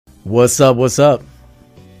What's up? What's up?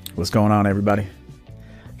 What's going on, everybody?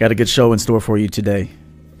 Got a good show in store for you today.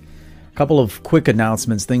 A couple of quick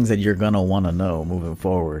announcements, things that you're going to want to know moving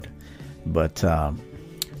forward. But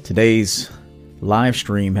today's live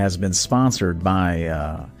stream has been sponsored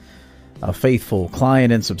by a faithful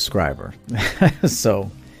client and subscriber.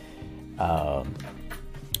 So let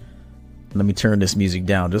me turn this music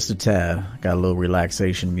down just a tad. Got a little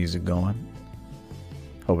relaxation music going.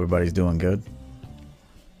 Hope everybody's doing good.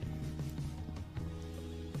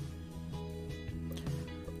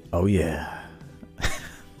 Oh yeah.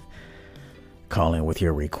 Call in with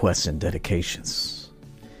your requests and dedications.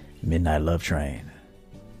 Midnight Love Train.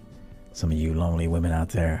 Some of you lonely women out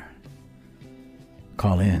there,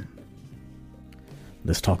 call in.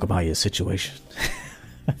 Let's talk about your situation.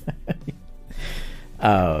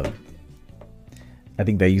 I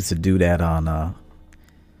think they used to do that on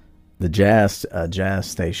the jazz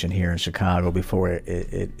station here in Chicago before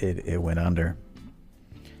it went under.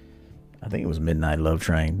 I think it was Midnight Love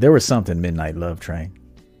Train. There was something Midnight Love Train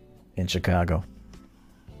in Chicago.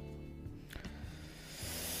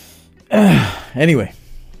 Anyway,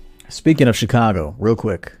 speaking of Chicago, real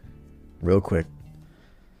quick,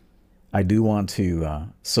 I do want to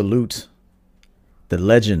salute the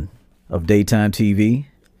legend of daytime TV,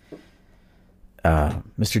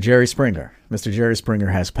 Mr. Jerry Springer. Mr. Jerry Springer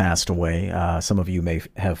has passed away. Some of you may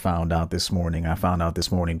have found out this morning. I found out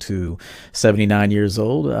this morning too. 79 years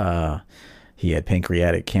old. He had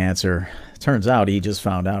pancreatic cancer. Turns out he just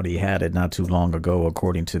found out he had it not too long ago,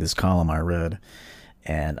 according to this column I read.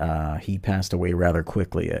 And he passed away rather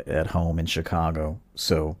quickly at home in Chicago.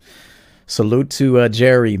 So salute to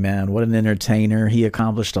Jerry, man. What an entertainer. He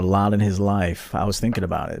accomplished a lot in his life. I was thinking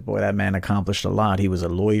about it. Boy, that man accomplished a lot. He was a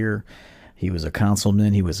lawyer. He was a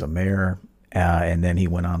councilman. He was a mayor. And then he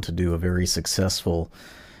went on to do a very successful,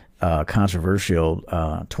 controversial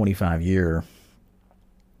 25-year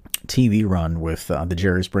TV run with the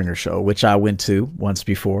Jerry Springer Show, which I went to once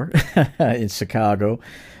before in Chicago.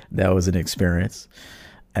 That was an experience.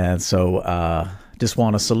 And so just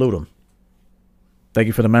want to salute him. Thank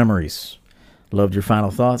you for the memories. Loved your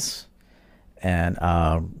final thoughts. And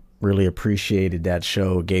really appreciated that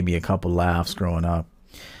show. It gave me a couple laughs growing up.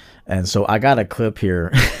 And so I got a clip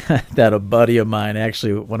here that a buddy of mine,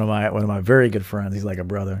 actually one of my very good friends, he's like a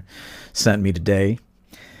brother, sent me today.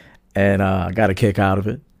 And I got a kick out of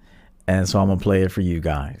it. And so I'm going to play it for you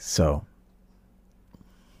guys. So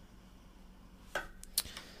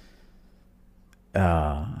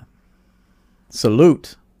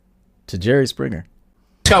salute to Jerry Springer.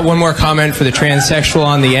 Got one more comment for the transsexual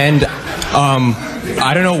on the end.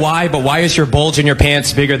 I don't know why, but why is your bulge in your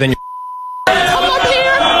pants bigger than your...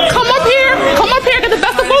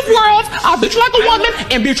 I'll beat you like a woman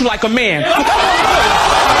and beat you like a man. I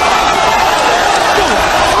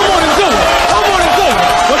want to do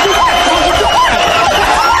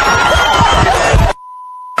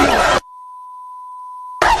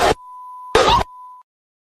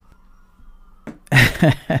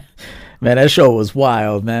it. Man, that show was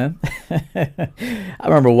wild, man. I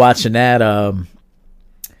remember watching that.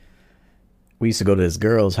 We used to go to this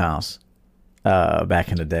girl's house back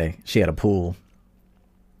in the day. She had a pool.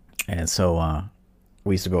 And so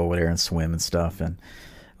we used to go over there and swim and stuff, and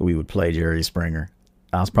we would play Jerry Springer.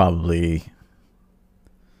 I was probably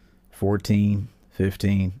 14,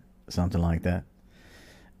 15, something like that.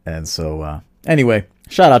 And so anyway,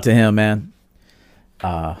 shout out to him, man.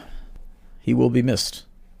 He will be missed.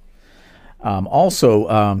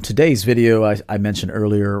 Also, today's video I mentioned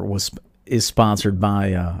earlier is sponsored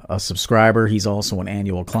by a subscriber. He's also an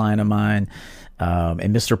annual client of mine.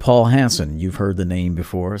 And Mr. Paul Hansen, you've heard the name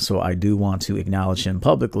before, so I do want to acknowledge him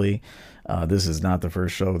publicly. This is not the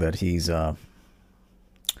first show that he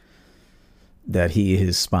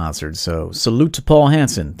is sponsored. So salute to Paul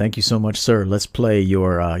Hansen. Thank you so much, sir. Let's play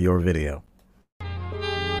your video.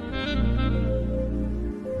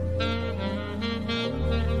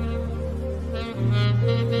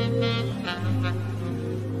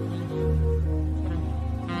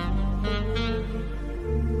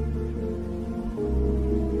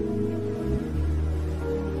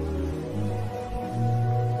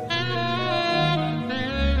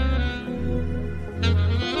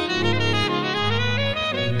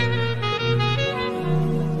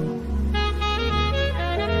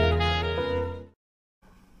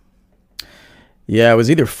 Yeah, I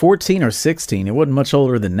was either 14 or 16. It wasn't much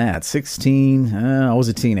older than that. 16, I was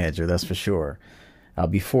a teenager, that's for sure. I'll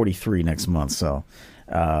be 43 next month, so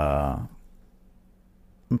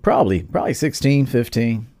probably 16,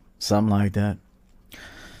 15, something like that.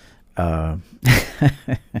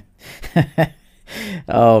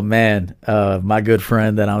 Oh man, my good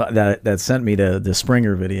friend that sent me the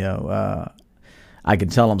Springer video. I can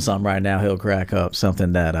tell him something right now. He'll crack up.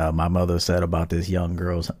 Something that my mother said about this young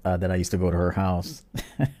girl that I used to go to her house.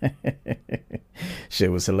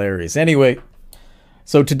 Shit was hilarious. Anyway,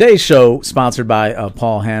 so today's show, sponsored by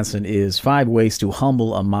Paul Hansen, is 5 Ways to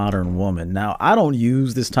Humble a Modern Woman. Now, I don't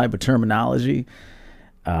use this type of terminology.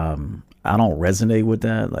 I don't resonate with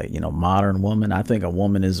that. Like, modern woman. I think a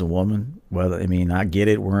woman is a woman. Well, I mean, I get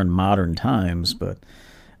it. We're in modern times, but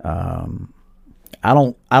I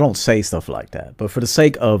don't say stuff like that. But for the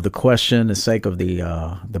sake of the question, the sake of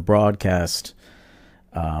the broadcast,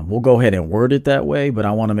 we'll go ahead and word it that way. But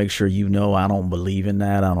I want to make sure I don't believe in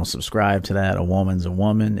that. I don't subscribe to that. A woman's a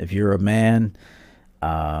woman. If you're a man,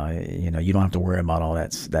 you don't have to worry about all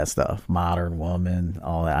that stuff. Modern woman,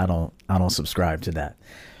 all that. I don't subscribe to that.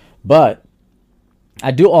 But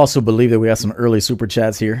I do also believe that we have some early super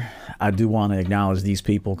chats here. I do want to acknowledge these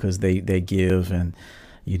people because they give, and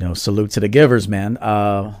salute to the givers, man.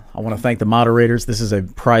 I want to thank the moderators. This is a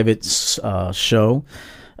private show.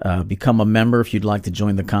 Become a member if you'd like to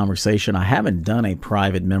join the conversation. I haven't done a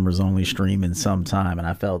private members only stream in some time, and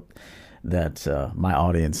I felt that my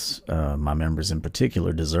audience, my members in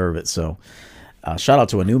particular, deserve it. So shout out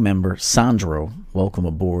to a new member, Sandro. Welcome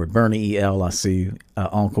aboard. Bernie EL, I see you.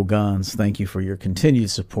 Uncle Guns, thank you for your continued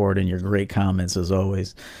support and your great comments as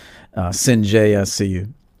always. Sin J, I see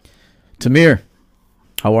you. Tamir,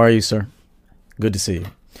 how are you, sir? Good to see you.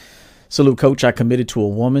 Salute, Coach. I committed to a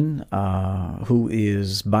woman who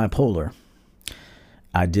is bipolar.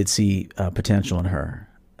 I did see potential in her.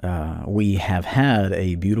 We have had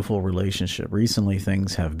a beautiful relationship. Recently,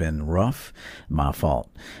 things have been rough. My fault.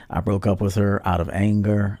 I broke up with her out of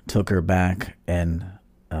anger, took her back, and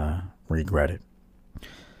regret it.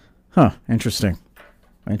 Huh. Interesting.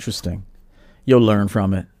 You'll learn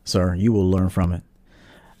from it, sir. You will learn from it.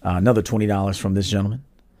 Another $20 from this gentleman.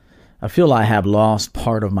 I feel I have lost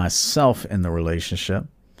part of myself in the relationship.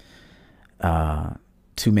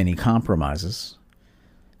 Too many compromises.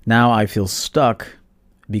 Now I feel stuck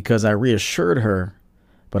because I reassured her,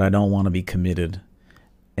 but I don't want to be committed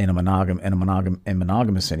and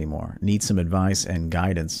monogamous anymore. Need some advice and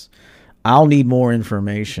guidance. I'll need more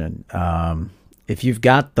information. If you've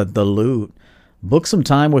got the loot, book some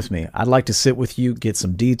time with me. I'd like to sit with you, get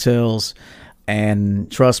some details. And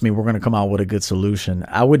trust me, we're going to come out with a good solution.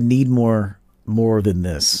 I would need more than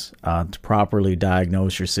this to properly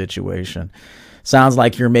diagnose your situation. Sounds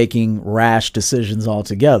like you're making rash decisions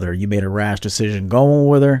altogether. You made a rash decision going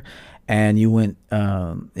with her, and you went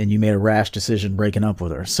and you made a rash decision breaking up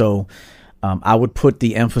with her. So I would put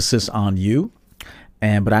the emphasis on you,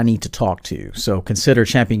 but I need to talk to you. So consider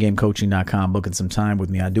championgamecoaching.com, booking some time with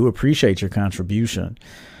me. I do appreciate your contribution.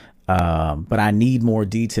 But I need more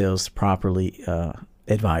details to properly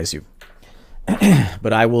advise you.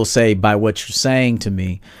 But I will say, by what you're saying to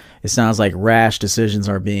me, it sounds like rash decisions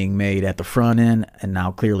are being made at the front end and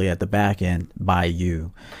now clearly at the back end by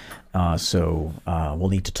you. So we'll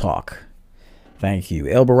need to talk. Thank you.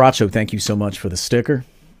 El Baracho, thank you so much for the sticker.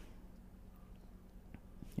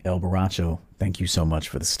 El Baracho, thank you so much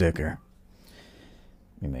for the sticker.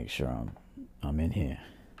 Let me make sure I'm in here.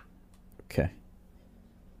 Okay.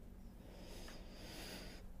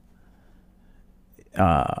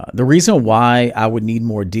 The reason why I would need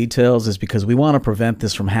more details is because we want to prevent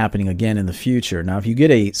this from happening again in the future. Now, if you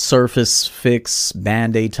get a surface fix,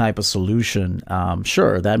 Band-Aid type of solution,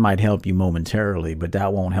 sure, that might help you momentarily, but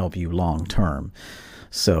that won't help you long term.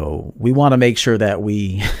 So we want to make sure that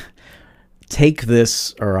we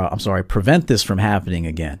prevent this from happening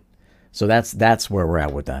again. So that's where we're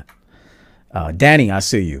at with that. Danny, I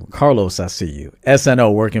see you. Carlos, I see you.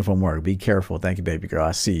 SNO, working from work. Be careful. Thank you, baby girl.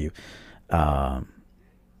 I see you.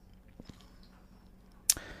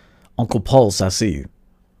 Uncle Pulse, I see you.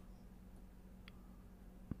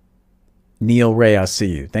 Neil Ray, I see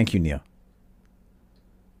you. Thank you, Neil.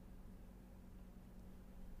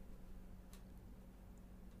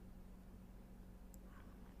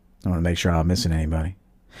 I want to make sure I'm not missing anybody.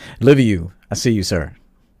 Liviu, I see you, sir.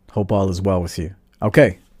 Hope all is well with you.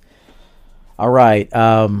 Okay. All right.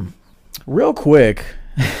 Real quick,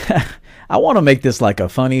 I want to make this like a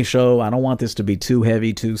funny show. I don't want this to be too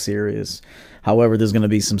heavy, too serious. However, there's going to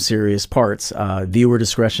be some serious parts. Viewer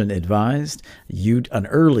discretion advised. An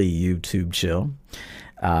early YouTube chill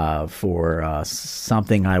for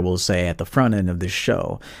something I will say at the front end of this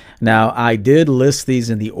show. Now, I did list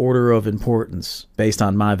these in the order of importance based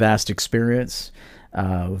on my vast experience.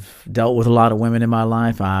 I've dealt with a lot of women in my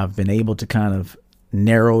life. I've been able to kind of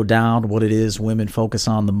narrow down what it is women focus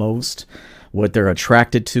on the most, what they're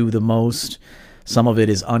attracted to the most. Some of it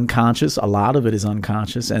is unconscious. A lot of it is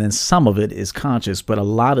unconscious. And then some of it is conscious, but a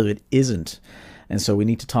lot of it isn't. And so we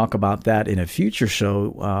need to talk about that in a future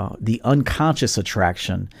show, the unconscious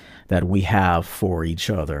attraction that we have for each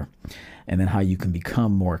other. And then how you can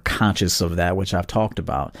become more conscious of that, which I've talked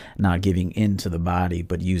about, not giving in to the body,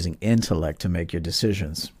 but using intellect to make your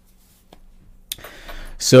decisions.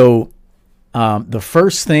 So the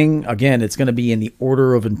first thing, again, it's going to be in the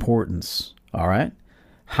order of importance. All right.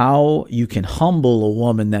 How you can humble a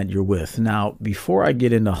woman that you're with. Now, before I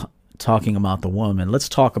get into talking about the woman, let's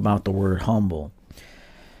talk about the word humble.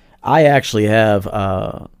 I actually have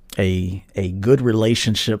a good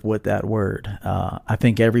relationship with that word. I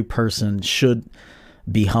think every person should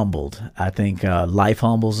be humbled. I think life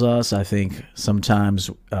humbles us. I think sometimes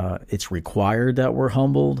it's required that we're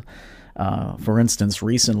humbled. For instance,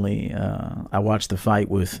 recently I watched the fight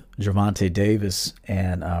with Gervonta Davis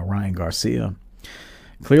and Ryan Garcia.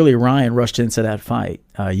 Clearly, Ryan rushed into that fight.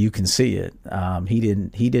 You can see it.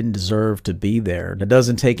 He didn't deserve to be there. That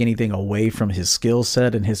doesn't take anything away from his skill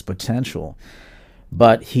set and his potential.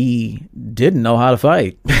 But he didn't know how to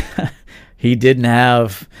fight. He didn't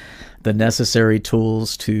have the necessary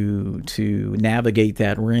tools to navigate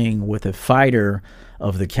that ring with a fighter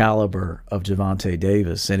of the caliber of Gervonta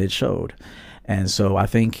Davis, and it showed. And so I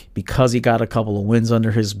think because he got a couple of wins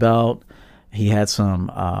under his belt, he had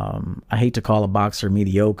some, I hate to call a boxer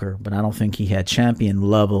mediocre, but I don't think he had champion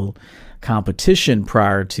level competition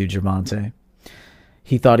prior to Gervonta.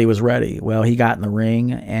 He thought he was ready. Well, he got in the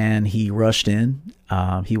ring and he rushed in.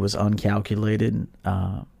 He was uncalculated,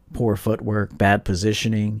 poor footwork, bad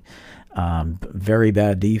positioning, very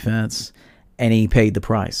bad defense, and he paid the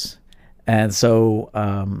price. And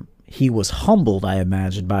so he was humbled, I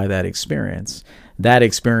imagine, by that experience. That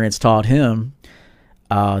experience taught him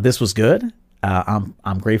this was good.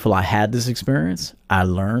 I'm grateful I had this experience. I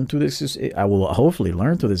learned through this. I will hopefully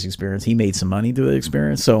learn through this experience. He made some money through the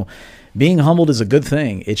experience. So being humbled is a good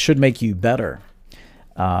thing. It should make you better.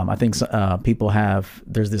 I think people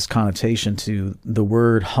there's this connotation to the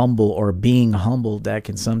word humble or being humbled that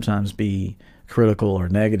can sometimes be critical or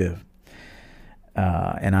negative.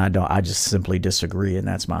 And I just simply disagree, and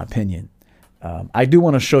that's my opinion. I do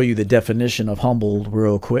want to show you the definition of humbled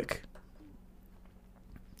real quick.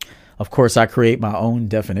 Of course, I create my own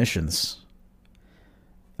definitions.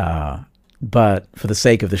 But for the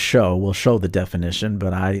sake of the show, we'll show the definition,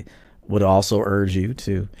 but I would also urge you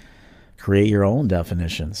to create your own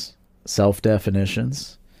definitions,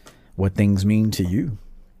 self-definitions, what things mean to you.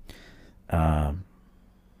 I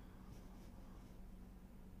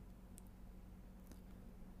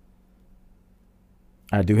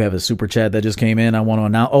do have a super chat that just came in. I want to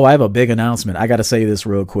announce. Oh, I have a big announcement. I got to say this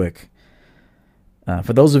real quick.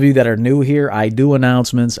 For those of you that are new here, I do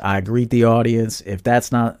announcements. I greet the audience. If that's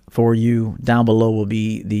not for you, down below will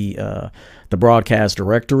be the broadcast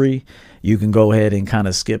directory. You can go ahead and kind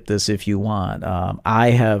of skip this if you want.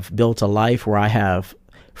 I have built a life where I have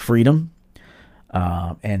freedom.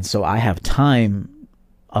 And so I have time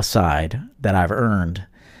aside that I've earned.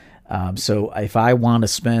 So if I want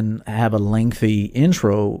to have a lengthy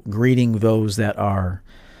intro greeting those that are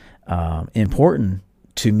important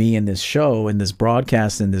to me in this show, in this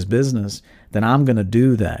broadcast, in this business, then I'm going to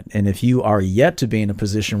do that. And if you are yet to be in a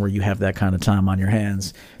position where you have that kind of time on your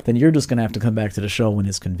hands, then you're just going to have to come back to the show when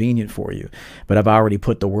it's convenient for you. But I've already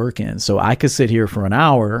put the work in. So I could sit here for an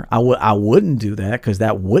hour. I wouldn't do that because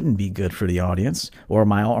that wouldn't be good for the audience or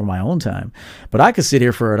my own time. But I could sit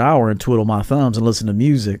here for an hour and twiddle my thumbs and listen to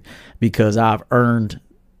music because I've earned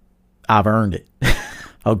it.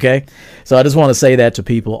 Okay? So I just want to say that to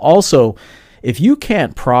people. Also, if you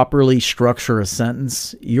can't properly structure a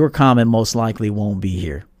sentence, your comment most likely won't be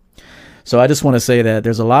here. So I just want to say that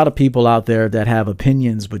there's a lot of people out there that have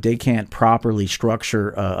opinions, but they can't properly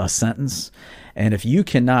structure a sentence. And if you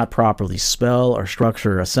cannot properly spell or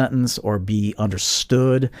structure a sentence or be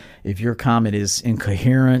understood, if your comment is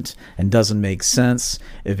incoherent and doesn't make sense,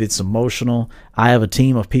 if it's emotional, I have a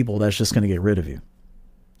team of people that's just going to get rid of you.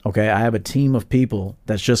 Okay, I have a team of people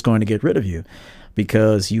that's just going to get rid of you.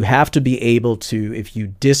 Because you have to be able to, if you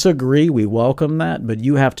disagree, we welcome that, but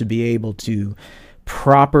you have to be able to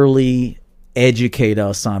properly educate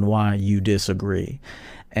us on why you disagree.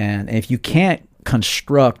 And if you can't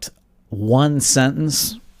construct one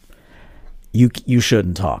sentence, you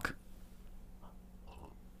shouldn't talk.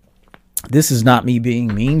 This is not me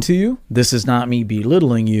being mean to you. This is not me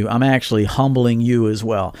belittling you. I'm actually humbling you as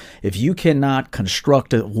well. If you cannot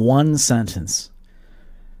construct one sentence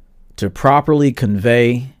to properly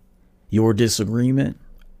convey your disagreement,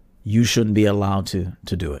 you shouldn't be allowed to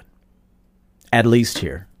do it. At least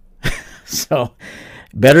here. So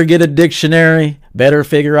Better get a dictionary. Better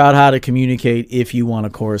figure out how to communicate if you want to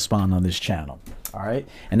correspond on this channel. All right.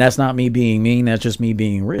 And that's not me being mean. That's just me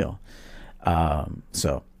being real.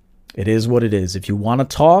 So it is what it is. If you want to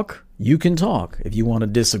talk, you can talk. If you want to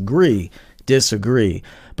disagree, disagree.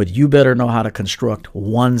 But you better know how to construct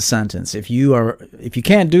one sentence. If you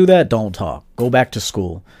can't do that, don't talk. Go back to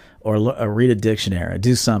school or read a dictionary.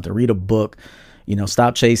 Do something. Read a book. You know,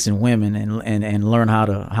 stop chasing women and learn how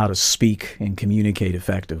to speak and communicate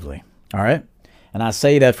effectively. All right. And I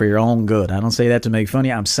say that for your own good. I don't say that to make fun of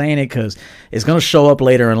you. I'm saying it because it's going to show up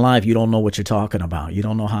later in life. You don't know what you're talking about. You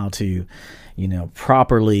don't know how to, you know,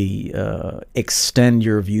 properly extend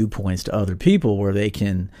your viewpoints to other people where they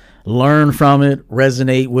can learn from it,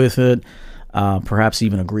 resonate with it, perhaps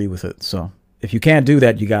even agree with it. So if you can't do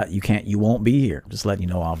that, you won't be here. Just letting you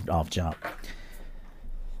know off jump.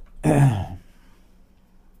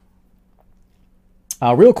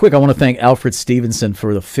 Real quick, I want to thank Alfred Stevenson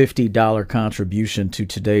for the $50 contribution to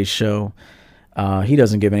today's show. He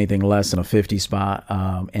doesn't give anything less than a 50 spot.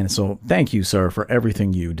 And so thank you, sir, for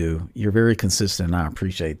everything you do. You're very consistent, and I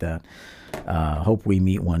appreciate that. Hope we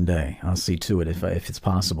meet one day. I'll see to it if it's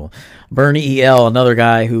possible. Bernie E.L., another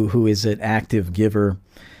guy who is an active giver.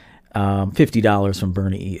 $50 from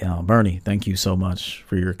Bernie E.L. Bernie, thank you so much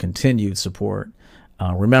for your continued support.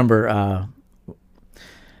 Remember,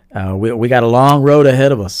 we got a long road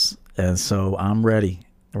ahead of us, and so I'm ready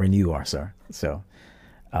when you are, sir. So,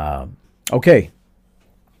 okay.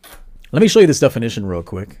 Let me show you this definition real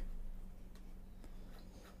quick.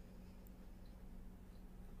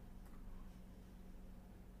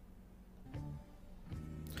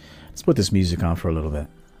 Let's put this music on for a little bit.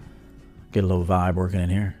 Get a little vibe working in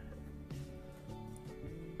here.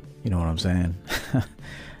 You know what I'm saying?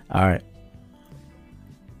 All right.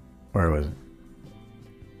 Where was it?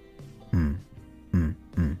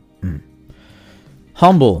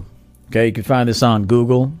 Humble. Okay, you can find this on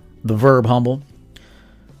Google. The verb humble.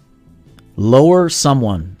 Lower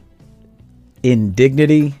someone in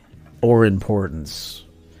dignity or importance.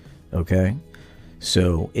 Okay,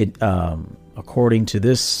 so it according to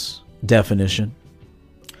this definition,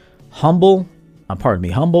 humble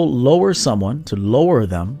lower someone, to lower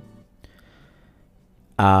them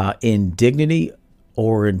in dignity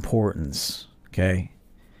or importance. Okay.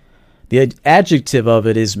 The adjective of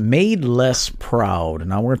it is made less proud.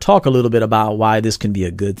 Now we're going to talk a little bit about why this can be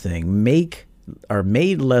a good thing. Made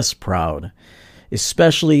less proud,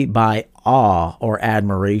 especially by awe or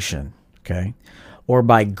admiration, okay? Or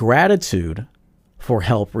by gratitude for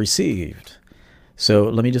help received. So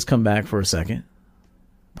let me just come back for a second.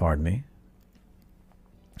 Pardon me.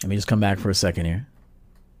 Let me just come back for a second here.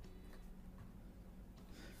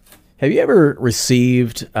 Have you ever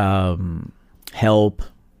received help,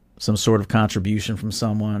 some sort of contribution from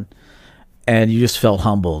someone, and you just felt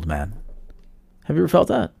humbled, man? Have you ever felt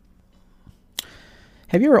that?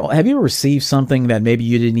 Have you ever received something that maybe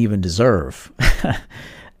you didn't even deserve,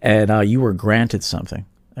 and you were granted something,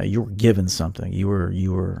 you were given something, you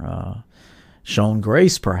were shown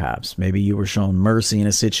grace, perhaps? Maybe you were shown mercy in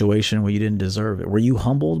a situation where you didn't deserve it. Were you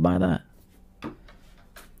humbled by that?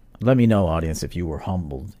 Let me know, audience, if you were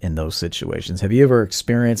humbled in those situations. Have you ever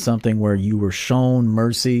experienced something where you were shown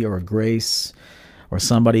mercy or grace, or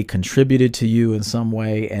somebody contributed to you in some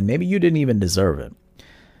way, and maybe you didn't even deserve it,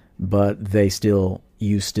 but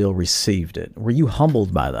you still received it? Were you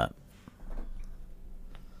humbled by that?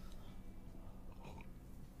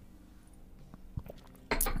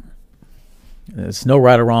 There's no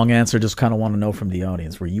right or wrong answer. Just kind of want to know from the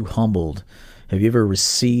audience. Were you humbled? Have you ever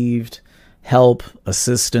received help,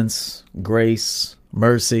 assistance, grace,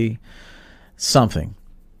 mercy, something,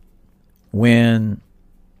 when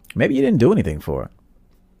maybe you didn't do anything for it?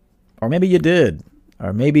 Or maybe you did.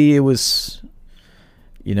 Or maybe it was,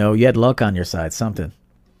 you had luck on your side, something.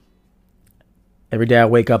 Every day I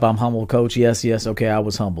wake up, I'm humbled, coach. Yes. Okay, I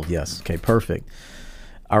was humbled. Yes. Okay, perfect.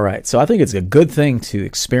 All right. So I think it's a good thing to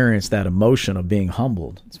experience that emotion of being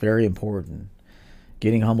humbled. It's very important.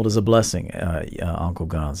 Getting humbled is a blessing, Uncle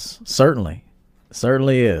Guns. Certainly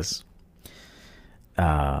is.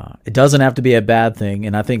 It doesn't have to be a bad thing.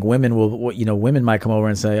 And I think women women might come over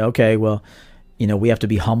and say, okay, well, we have to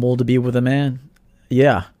be humble to be with a man.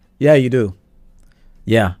 Yeah, you do.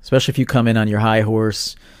 Yeah, especially if you come in on your high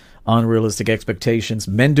horse, unrealistic expectations.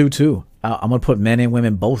 Men do too. I'm going to put men and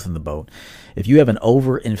women both in the boat. If you have an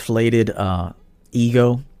overinflated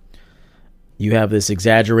ego, you have this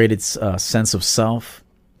exaggerated sense of self,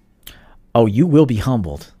 you will be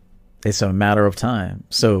humbled. It's a matter of time.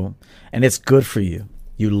 So, and it's good for you.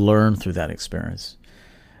 You learn through that experience.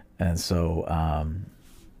 And so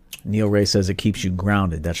Neil Ray says it keeps you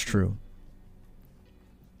grounded. That's true.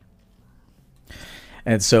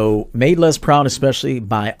 And so, made less proud, especially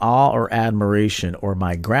by awe or admiration or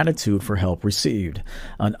my gratitude for help received,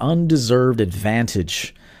 an undeserved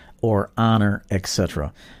advantage or honor,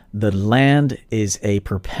 etc. The land is a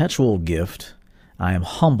perpetual gift. I am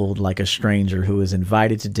humbled like a stranger who is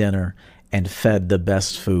invited to dinner and fed the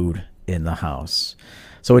best food in the house.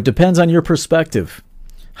 So it depends on your perspective.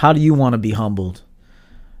 How do you want to be humbled?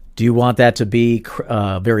 Do you want that to be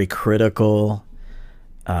very critical?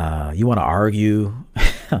 You want to argue?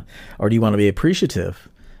 Or do you want to be appreciative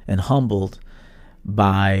and humbled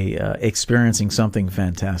by experiencing something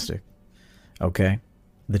fantastic? Okay?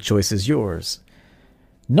 The choice is yours.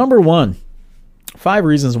 Number 1, 5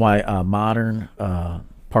 reasons why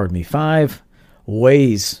 5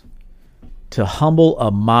 ways to humble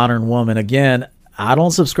a modern woman. Again, I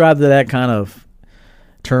don't subscribe to that kind of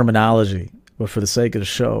terminology, but for the sake of the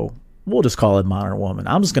show, we'll just call it modern woman.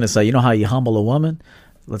 I'm just going to say, you know how you humble a woman?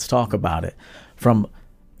 Let's talk about it. From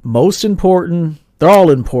most important, they're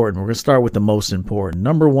all important. We're going to start with the most important.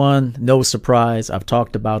 Number 1, no surprise. I've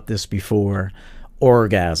talked about this before.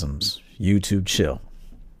 Orgasms. YouTube chill.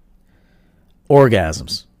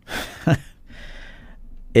 Orgasms.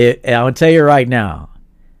 I'll tell you right now,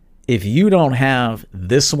 if you don't have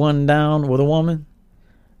this one down with a woman,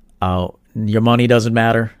 your money doesn't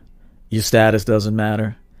matter. Your status doesn't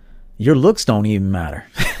matter. Your looks don't even matter.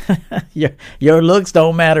 Your looks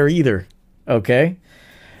don't matter either. Okay?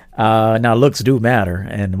 Now, looks do matter,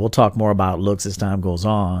 and we'll talk more about looks as time goes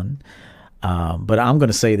on. But I'm going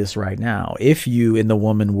to say this right now. If you and the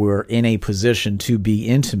woman were in a position to be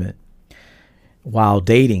intimate while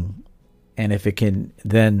dating, and if it can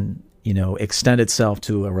then, extend itself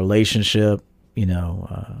to a relationship,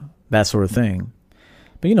 that sort of thing.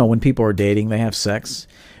 But, when people are dating, they have sex.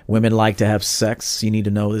 Women like to have sex. You need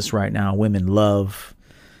to know this right now. Women love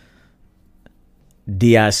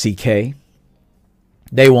DICK.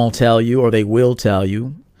 They won't tell you, or they will tell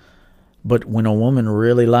you. But when a woman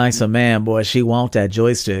really likes a man, boy, she wants that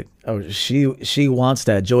joystick. Oh, she wants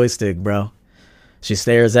that joystick, bro. She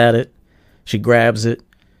stares at it. She grabs it.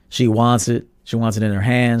 She wants it. She wants it in her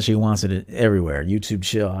hands. She wants it everywhere. YouTube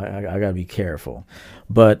chill. I got to be careful.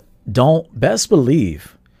 But best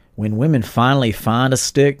believe when women finally find a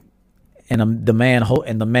stick and the man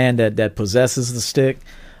that possesses the stick,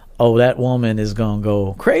 that woman is going to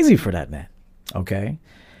go crazy for that man. Okay?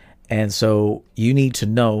 And so you need to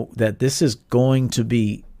know that this is going to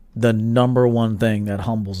be the number one thing that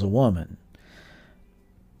humbles a woman.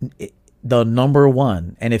 The number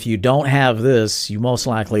one. And if you don't have this, you most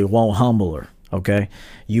likely won't humble her. Okay?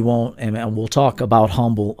 You won't, and we'll talk about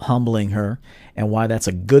humbling her and why that's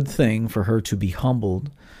a good thing for her to be humbled.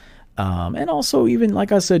 And also, even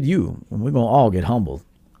like I said, we're going to all get humbled.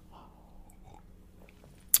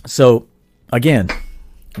 So, again,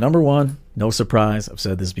 number 1, no surprise. I've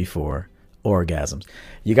said this before. Orgasms.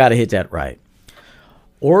 You got to hit that right.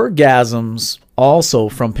 Orgasms also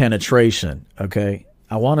from penetration. Okay.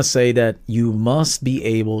 I want to say that you must be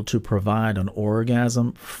able to provide an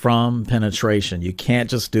orgasm from penetration. You can't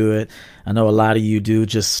just do it. I know a lot of you do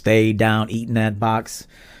just stay down eating that box.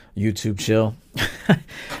 YouTube chill.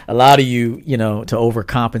 A lot of you, to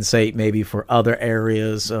overcompensate maybe for other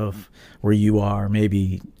areas of where you are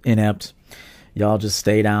maybe inept. Y'all just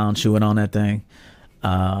stay down chewing on that thing.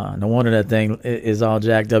 No wonder that thing is all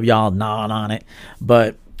jacked up. Y'all gnawing on it.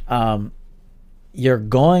 But you're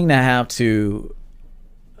going to have to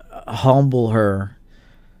humble her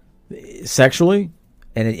sexually,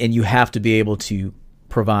 and you have to be able to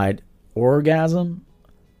provide orgasm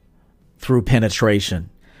through penetration.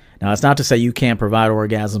 Now, it's not to say you can't provide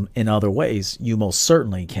orgasm in other ways. You most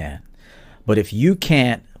certainly can. But if you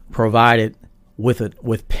can't provide it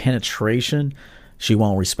with penetration, she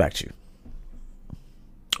won't respect you.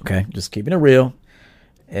 Okay, just keeping it real.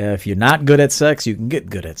 If you're not good at sex, you can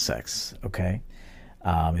get good at sex. Okay,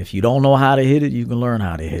 if you don't know how to hit it, you can learn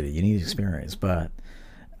how to hit it. You need experience, but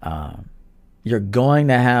you're going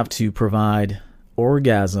to have to provide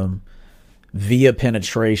orgasm via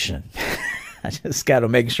penetration. I just got to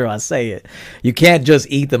make sure I say it. You can't just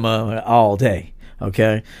eat them all day.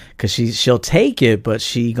 Okay, because she'll take it, but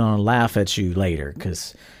she gonna laugh at you later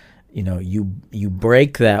because you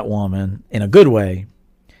break that woman in a good way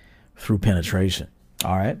through penetration.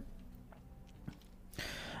 All right.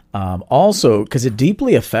 Also, because it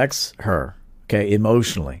deeply affects her. Okay,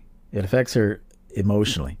 emotionally, it affects her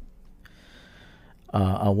emotionally.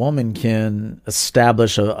 A woman can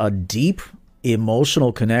establish a deep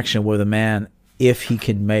emotional connection with a man if he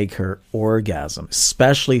can make her orgasm,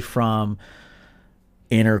 especially from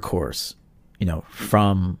intercourse,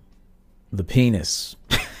 from the penis.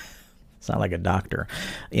 Sound like a doctor.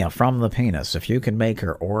 Yeah, from the penis. If you can make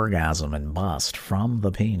her orgasm and bust from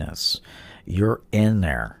the penis, you're in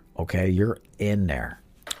there. Okay, you're in there.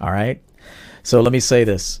 All right. So let me say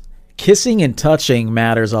this. Kissing and touching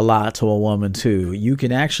matters a lot to a woman too. You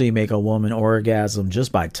can actually make a woman orgasm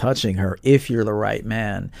just by touching her if you're the right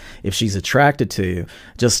man. If she's attracted to you,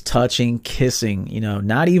 just touching, kissing,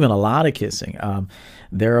 not even a lot of kissing.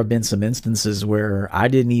 There have been some instances where I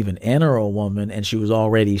didn't even enter a woman and she was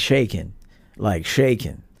already shaking, like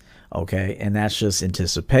shaking. Okay. And that's just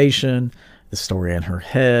anticipation, the story in her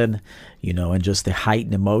head, and just the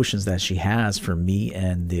heightened emotions that she has for me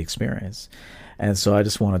and the experience. And so I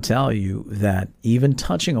just want to tell you that even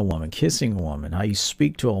touching a woman, kissing a woman, how you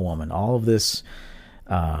speak to a woman, all of this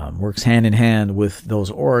works hand in hand with those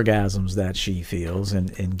orgasms that she feels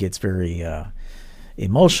and gets very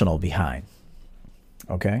emotional behind.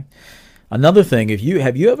 Okay. Another thing, have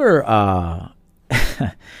you ever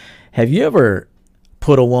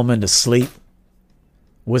put a woman to sleep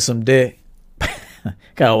with some dick?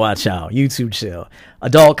 Gotta watch out. YouTube chill.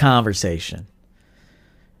 Adult conversation.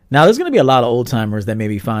 Now, there's going to be a lot of old timers that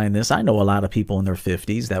maybe find this. I know a lot of people in their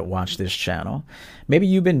 50s that watch this channel. Maybe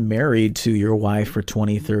you've been married to your wife for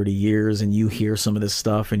 20, 30 years and you hear some of this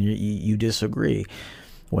stuff and you disagree.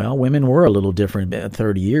 Well, women were a little different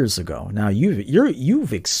 30 years ago. Now,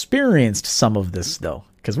 you've experienced some of this, though,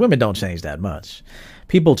 because women don't change that much.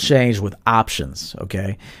 People change with options,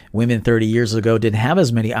 okay? Women 30 years ago didn't have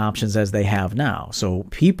as many options as they have now. So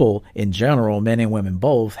people in general, men and women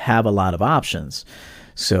both, have a lot of options.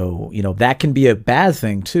 So, that can be a bad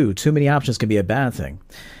thing, too. Too many options can be a bad thing.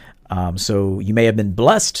 So you may have been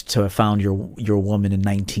blessed to have found your woman in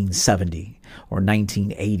 1970 or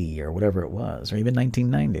 1980 or whatever it was, or even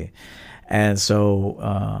 1990. And so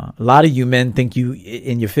a lot of you men think you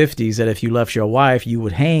in your 50s that if you left your wife, you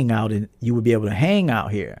would hang out and you would be able to hang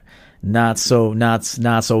out here. Not so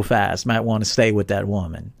fast. Might want to stay with that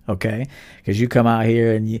woman, okay? Because you come out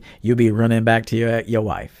here and you'll be running back to your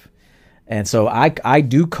wife. And so I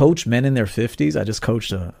do coach men in their 50s. I just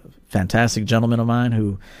coached a fantastic gentleman of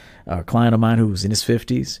mine a client of mine who's in his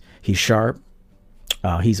 50s. He's sharp.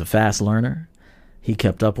 He's a fast learner. He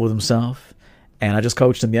kept up with himself. And I just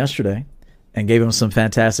coached him yesterday and gave him some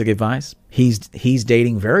fantastic advice. He's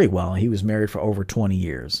dating very well. He was married for over 20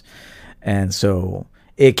 years. And so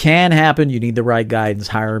it can happen. You need the right guidance.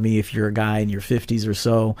 Hire me if you're a guy in your 50s or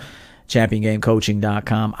so.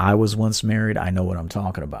 ChampionGameCoaching.com. I was once married. I know what I'm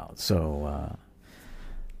talking about. So,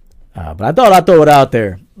 but I thought I'd throw it out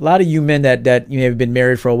there. A lot of you men that you have been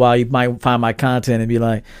married for a while, you might find my content and be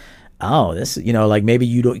like, oh, this, like maybe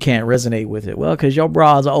you can't resonate with it. Well, because your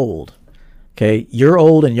broad's old. Okay. You're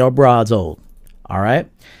old and your broad's old. All right.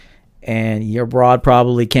 And your broad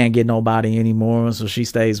probably can't get nobody anymore. So she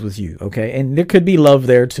stays with you. Okay. And there could be love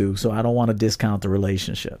there too. So I don't want to discount the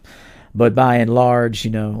relationship. But by and large,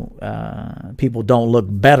 people don't look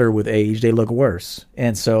better with age. They look worse.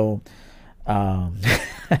 And so,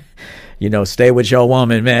 stay with your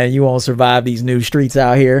woman, man. You won't survive these new streets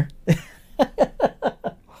out here.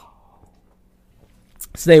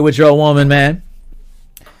 Stay with your woman, man.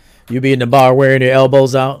 You be in the bar wearing your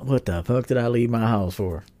elbows out. What the fuck did I leave my house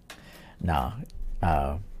for? Nah.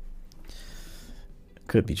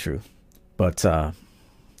 Could be true. But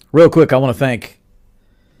real quick, I want to thank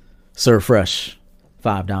Sir Fresh,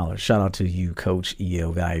 $5. Shout out to you, Coach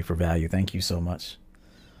EO Value for Value. Thank you so much.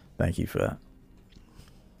 Thank you for that.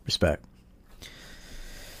 Respect.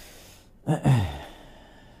 All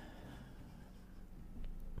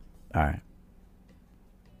right.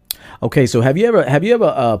 Okay, so have you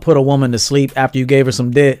ever put a woman to sleep after you gave her some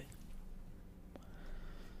dick?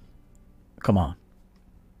 Come on.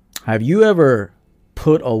 Have you ever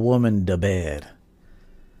put a woman to bed?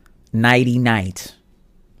 Nighty night.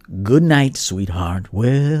 Good night, sweetheart.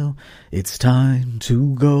 Well, it's time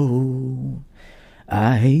to go.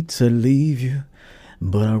 I hate to leave you,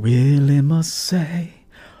 but I really must say,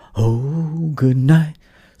 oh, good night,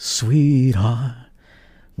 sweetheart.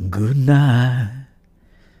 Good night.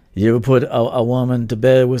 You ever put a woman to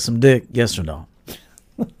bed with some dick? Yes or no?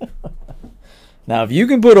 Now, if you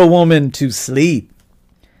can put a woman to sleep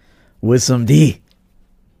with some dick,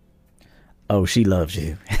 oh, she loves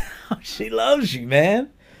you. She loves you, man.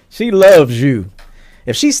 She loves you.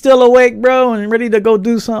 If she's still awake, bro, and ready to go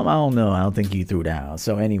do something, I don't know. I don't think you threw down.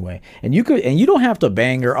 So anyway, and you don't have to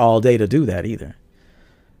bang her all day to do that either.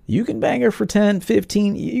 You can bang her for 10,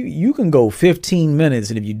 15. You can go 15 minutes.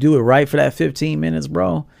 And if you do it right for that 15 minutes,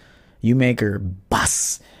 bro, you make her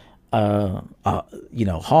bust, hard.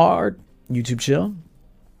 YouTube chill.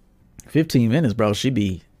 15 minutes, bro. She'd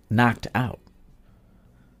be knocked out.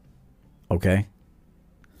 Okay.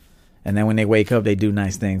 And then when they wake up, they do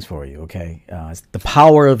nice things for you, okay? It's the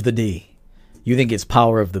power of the D. You think it's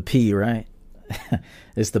power of the P, right?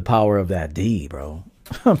 It's the power of that D, bro.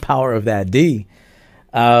 Power of that D.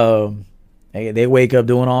 They wake up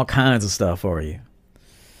doing all kinds of stuff for you.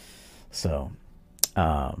 So,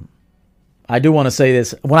 I do want to say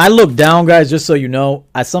this. When I look down, guys, just so you know,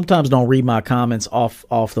 I sometimes don't read my comments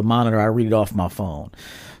off the monitor. I read it off my phone.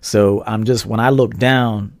 So when I look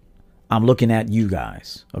down, I'm looking at you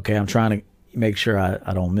guys. Okay. I'm trying to make sure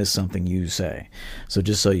I don't miss something you say. So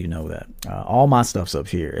just so you know that all my stuff's up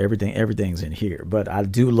here. Everything's in here, but I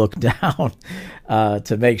do look down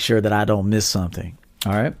to make sure that I don't miss something.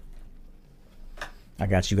 All right. I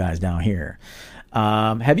got you guys down here.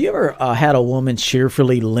 Have you ever had a woman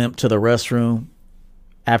cheerfully limp to the restroom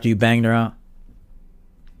after you banged her out?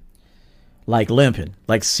 Like limping,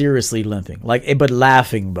 like seriously limping, but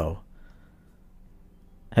laughing, bro.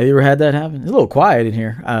 Have you ever had that happen? It's a little quiet in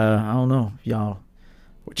here. I don't know, y'all.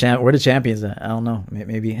 Where the champions at? I don't know.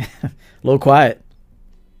 Maybe a little quiet.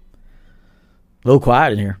 A little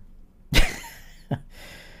quiet in here.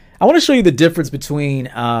 I want to show you the difference between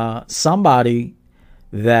somebody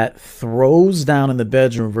that throws down in the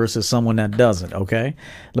bedroom versus someone that doesn't. Okay,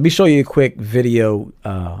 let me show you a quick video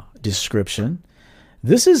description.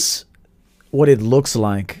 This is what it looks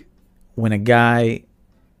like when a guy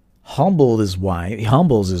humbles his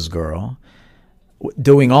girl,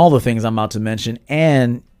 doing all the things I'm about to mention,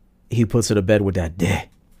 and he puts her to bed with that dick.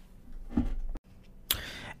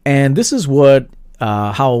 And this is what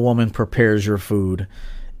how a woman prepares your food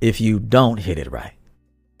if you don't hit it right.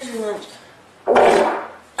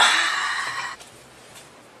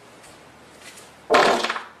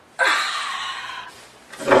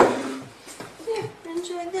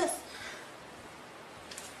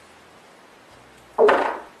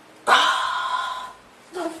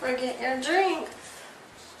 Forget your drink.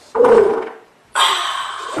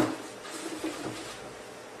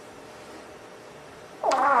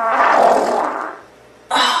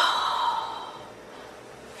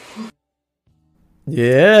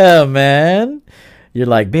 Yeah, man. You're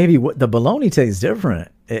like, baby, what the bologna tastes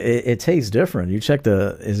different. It tastes different. You check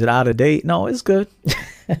is it out of date? No, it's good.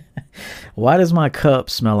 Why does my cup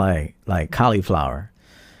smell like cauliflower?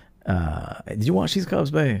 Did you wash these cups,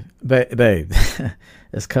 babe? Babe,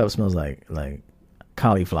 this cup smells like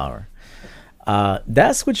cauliflower.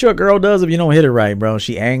 That's what your girl does if you don't hit it right, bro.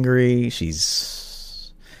 She angry.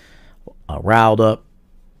 She's riled up.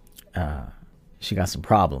 She got some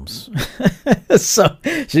problems. So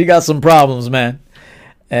she got some problems, man.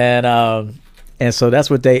 And so that's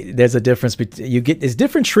what there's a difference. It's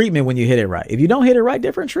different treatment when you hit it right. If you don't hit it right,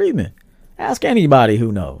 different treatment. Ask anybody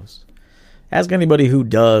who knows. Ask anybody who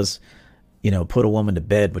does, put a woman to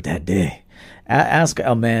bed with that dick. Ask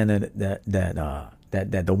a man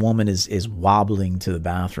that the woman is wobbling to the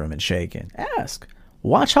bathroom and shaking. Ask.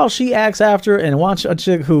 Watch how she acts after, and watch a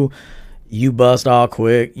chick who you bust all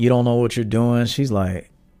quick. You don't know what you're doing. She's like,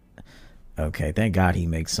 okay, thank God he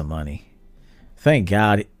makes some money. Thank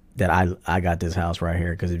God that I got this house right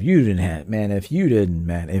here. Because if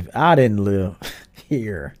I didn't live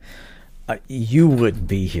here, you wouldn't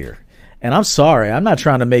be here. And I'm sorry, I'm not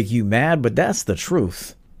trying to make you mad, but that's the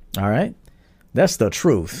truth. All right? That's the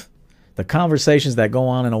truth. The conversations that go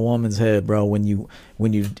on in a woman's head, bro, when you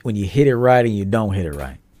hit it right and you don't hit it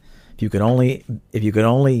right. If you could only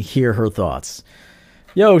hear her thoughts.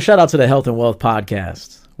 Yo, shout out to the Health and Wealth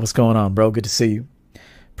Podcast. What's going on, bro? Good to see you.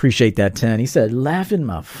 Appreciate that 10. He said, laughing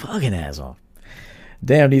my fucking ass off.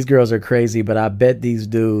 Damn, these girls are crazy, but I bet these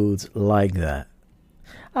dudes like that.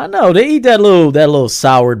 I know they eat that little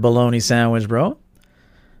soured bologna sandwich, bro.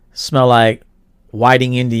 Smell like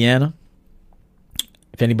Whiting, Indiana.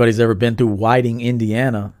 If anybody's ever been through Whiting,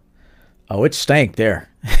 Indiana, oh, it stank there.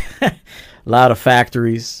 A lot of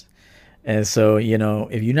factories, and so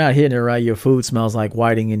if you're not hitting it right, your food smells like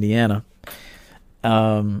Whiting, Indiana.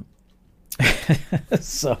 And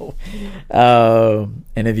if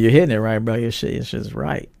you're hitting it right, bro, your shit's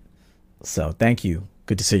right. So thank you.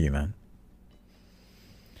 Good to see you, man.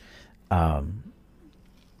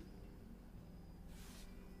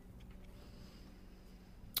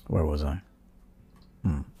 Where was I?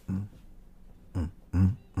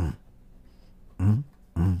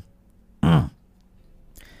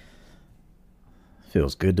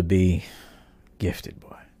 Feels good to be gifted,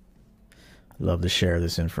 boy. Love to share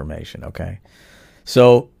this information. Okay.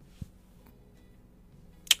 So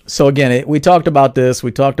again, we talked about this.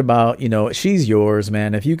 We talked about, she's yours,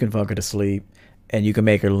 man. If you can fuck her to sleep and you can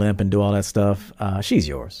make her limp and do all that stuff, she's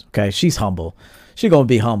yours. Okay. She's humble. She's going to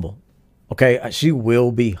be humble. Okay. She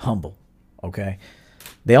will be humble. Okay.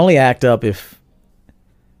 They only act up if,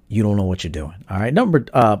 you don't know what you're doing. All right.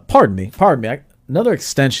 Pardon me. Another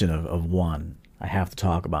extension of one. I have to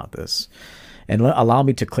talk about this. And allow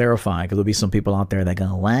me to clarify, because there'll be some people out there that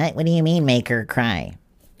go, what? What do you mean make her cry?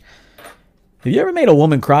 Have you ever made a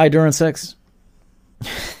woman cry during sex?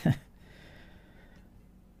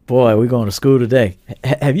 Boy, we're going to school today.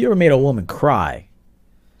 Have you ever made a woman cry?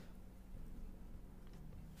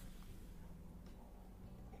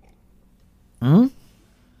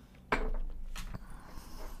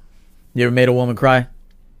 You ever made a woman cry?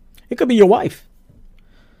 It could be your wife.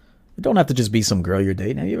 It don't have to just be some girl you're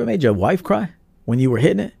dating. Have you ever made your wife cry when you were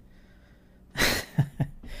hitting it?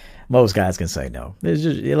 Most guys can say no. There's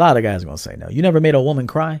just a lot of guys are going to say no. You never made a woman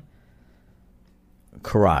cry?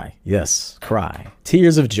 Cry. Yes, cry.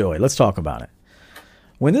 Tears of joy. Let's talk about it.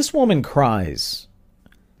 When this woman cries,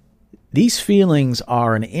 these feelings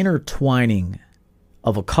are an intertwining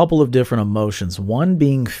of a couple of different emotions. One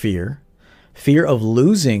being fear of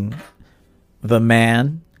losing the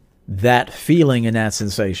man, that feeling and that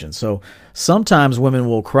sensation. So sometimes women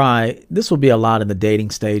will cry. This will be a lot in the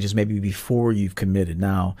dating stages, maybe before you've committed.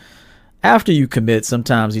 Now, after you commit,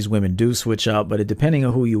 sometimes these women do switch up, but depending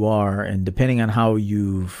on who you are and depending on how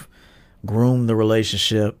you've groomed the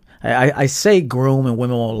relationship, I say groom and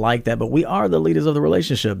women won't like that, but we are the leaders of the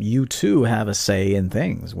relationship. You too have a say in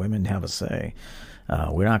things. Women have a say.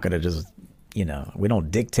 We're not going to just, we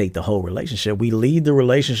don't dictate the whole relationship. We lead the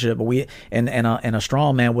relationship. And a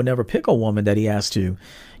strong man would never pick a woman that he has to,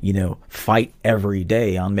 fight every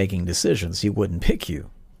day on making decisions. He wouldn't pick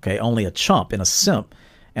you. Okay. Only a chump and a simp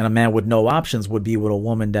and a man with no options would be with a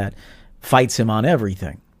woman that fights him on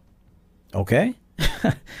everything. Okay.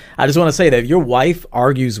 I just want to say that if your wife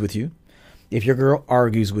argues with you, if your girl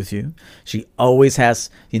argues with you, she always has,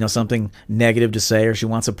 something negative to say, or she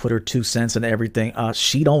wants to put her 2 cents in everything.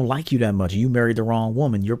 She don't like you that much. You married the wrong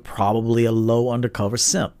woman. You're probably a low undercover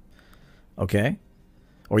simp. Okay.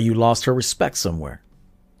 Or you lost her respect somewhere.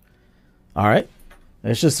 All right.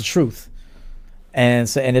 It's just the truth. And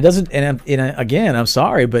so, and it doesn't, and again, I'm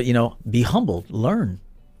sorry, but be humbled, learn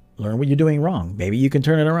what you're doing wrong. Maybe you can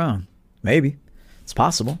turn it around. Maybe it's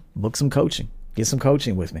possible. Book some coaching, get some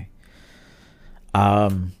coaching with me.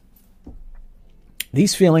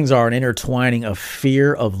 These feelings are an intertwining of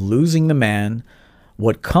fear of losing the man,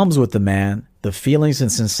 what comes with the man, the feelings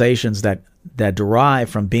and sensations that derive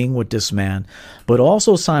from being with this man, but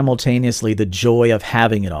also simultaneously the joy of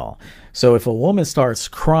having it all. So if a woman starts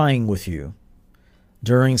crying with you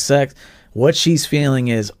during sex, what she's feeling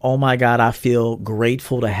is, oh my God, I feel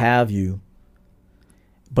grateful to have you,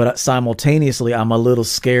 but simultaneously I'm a little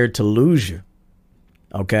scared to lose you.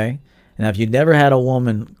 Okay. Now, if you never had a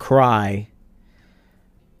woman cry,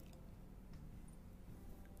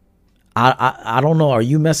 I don't know. Are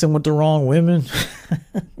you messing with the wrong women?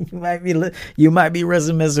 You might be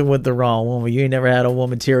messing with the wrong woman. You ain't never had a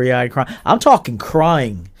woman teary-eyed cry. I'm talking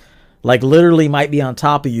crying, like literally might be on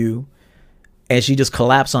top of you, and she just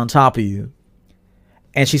collapsed on top of you,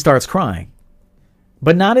 and she starts crying,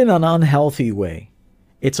 but not in an unhealthy way.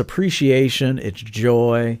 It's appreciation, it's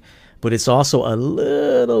joy. But it's also a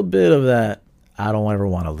little bit of that, I don't ever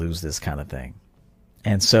want to lose this kind of thing.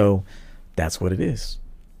 And so that's what it is.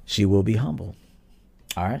 She will be humble.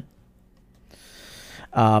 All right.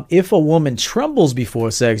 If a woman trembles before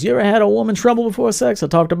sex, you ever had a woman tremble before sex? I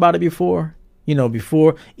talked about it before.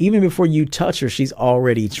 Even before you touch her, she's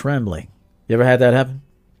already trembling. You ever had that happen?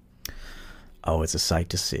 Oh, it's a sight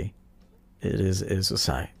to see. It's a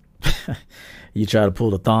sight. You try to pull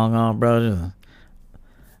the thong on, bro.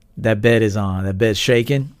 That bed is on. That bed's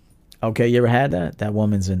shaking. Okay, you ever had that? That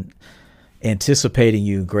woman's anticipating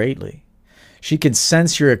you greatly. She can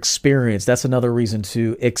sense your experience. That's another reason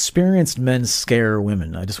too. Experienced men scare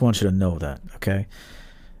women. I just want you to know that, okay?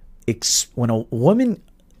 When a woman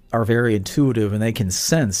are very intuitive and they can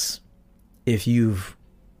sense if you've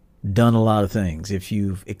done a lot of things, if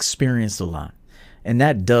you've experienced a lot, and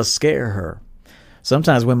that does scare her.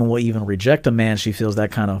 Sometimes women will even reject a man she feels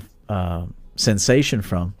that kind of sensation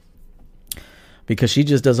from, because she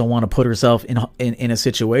just doesn't want to put herself in a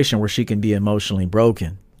situation where she can be emotionally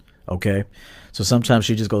broken. Okay. So sometimes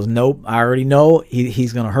she just goes, nope, I already know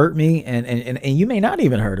he's going to hurt me. And you may not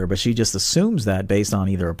even hurt her, but she just assumes that based on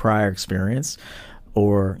either a prior experience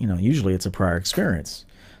or, usually it's a prior experience,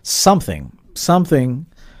 something,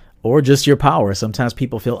 or just your power. Sometimes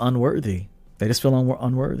people feel unworthy. They just feel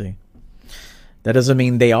unworthy. That doesn't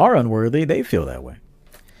mean they are unworthy. They feel that way.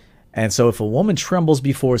 And so if a woman trembles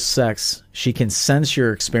before sex, she can sense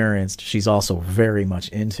you're experienced. She's also very much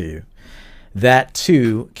into you. That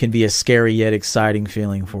too can be a scary yet exciting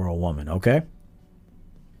feeling for a woman. Okay.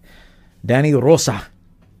 Danny Rosa.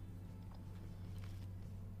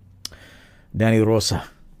 Danny Rosa.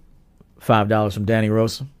 $5 from Danny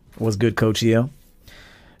Rosa. What's good, Coach EL?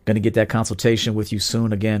 Gonna get that consultation with you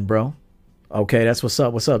soon again, bro. Okay, that's what's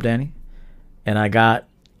up. What's up, Danny? And I got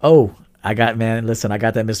that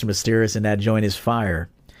Mr. Mysterious, and that joint is fire.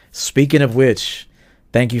 Speaking of which,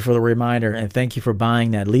 thank you for the reminder, and thank you for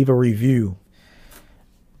buying that. Leave a review.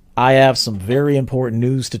 I have some very important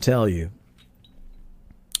news to tell you.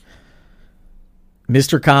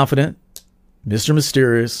 Mr. Confident, Mr.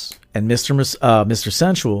 Mysterious, and Mr.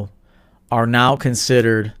 Sensual are now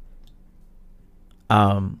considered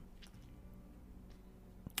how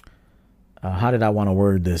did I want to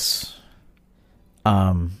word this?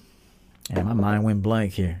 My mind went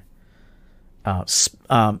blank here.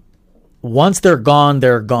 Once they're gone,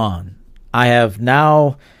 they're gone. I have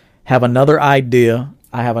another idea.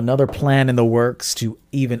 I have another plan in the works to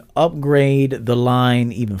even upgrade the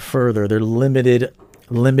line even further. They're limited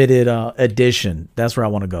edition. That's where I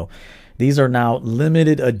want to go. These are now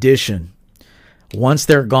limited edition. Once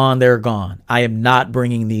they're gone, they're gone. I am not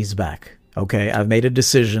bringing these back. Okay, I've made a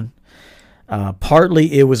decision.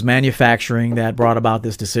 Partly it was manufacturing that brought about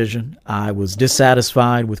this decision. I was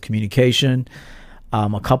dissatisfied with communication.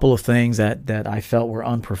 A couple of things that I felt were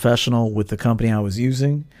unprofessional with the company I was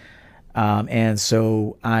using. And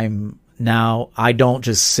so I don't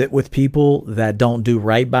just sit with people that don't do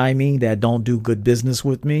right by me, that don't do good business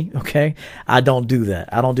with me. Okay. I don't do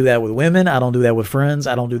that. I don't do that with women. I don't do that with friends.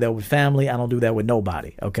 I don't do that with family. I don't do that with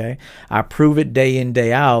nobody. Okay. I prove it day in,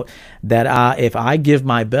 day out that if I give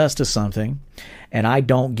my best to something and I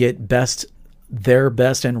don't get their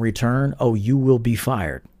best in return, you will be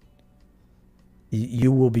fired.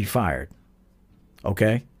 You will be fired.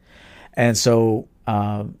 Okay. And so,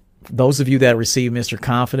 those of you that receive Mr.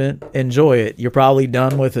 Confident, enjoy it. You're probably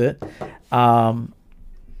done with it. I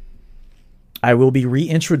will be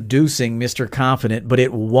reintroducing Mr. Confident, but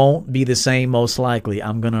it won't be the same most likely.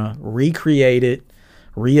 I'm going to recreate it,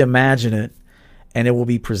 reimagine it, and it will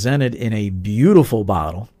be presented in a beautiful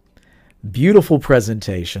bottle, beautiful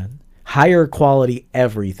presentation, higher quality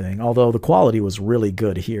everything, although the quality was really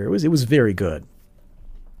good here. It was very good.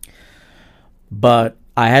 But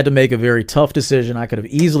I had to make a very tough decision. I could have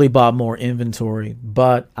easily bought more inventory,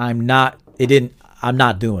 but I'm not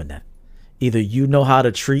doing that. Either you know how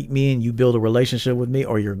to treat me and you build a relationship with me,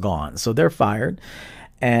 or you're gone. So they're fired.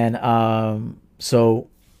 And so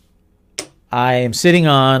I am sitting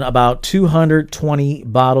on about 220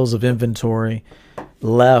 bottles of inventory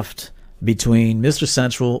left between Mr.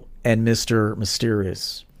 Central and Mr.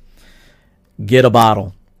 Mysterious. Get a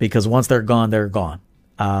bottle, because once they're gone, they're gone.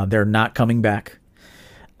 They're not coming back.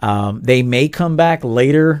 They may come back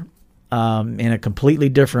later in a completely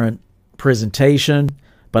different presentation,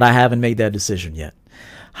 but I haven't made that decision yet.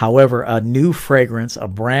 However, a new fragrance, a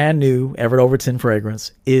brand new Everett Overton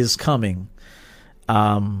fragrance, is coming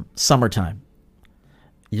summertime.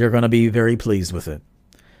 You're going to be very pleased with it.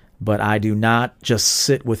 But I do not just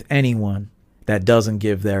sit with anyone that doesn't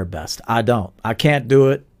give their best. I don't. I can't do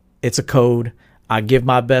it. It's a code. I give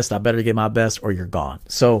my best. I better give my best, or you're gone.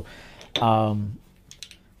 So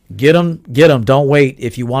get them. Don't wait.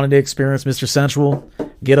 If you wanted to experience Mr. Sensual,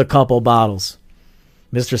 get a couple bottles.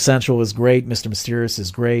 Mr. Sensual is great. Mr. Mysterious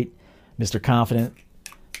is great. Mr. Confident,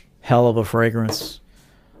 hell of a fragrance.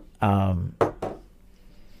 Damn.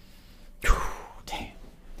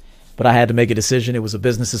 But I had to make a decision. It was a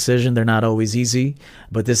business decision. They're not always easy,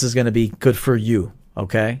 but this is going to be good for you.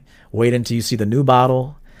 Okay. Wait until you see the new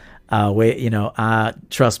bottle.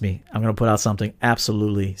 Trust me, I'm going to put out something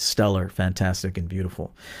absolutely stellar, fantastic, and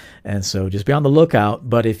beautiful. And so just be on the lookout.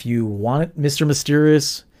 But if you want it, Mr.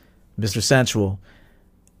 Mysterious, Mr. Sensual,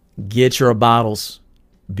 get your bottles,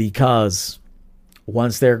 because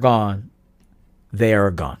once they're gone, they are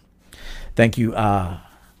gone. Thank you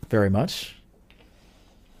very much.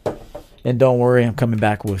 And don't worry, I'm coming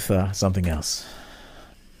back with something else.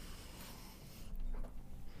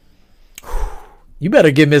 You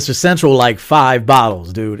better give Mr. Central like 5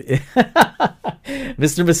 bottles, dude.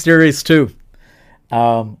 Mr. Mysterious too.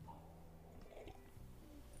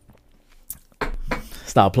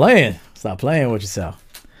 Stop playing with yourself.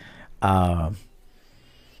 Dang.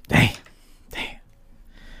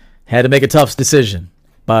 Had to make a tough decision,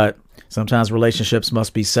 but sometimes relationships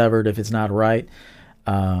must be severed if it's not right.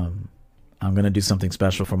 I'm going to do something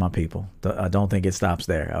special for my people. I don't think it stops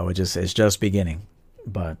there. It's just beginning.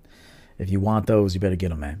 But if you want those, you better get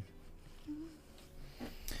them, man.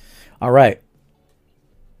 All right.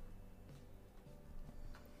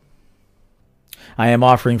 I am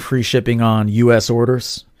offering free shipping on U.S.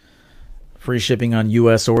 orders Free shipping on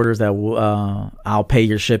U.S. orders. That will, I'll pay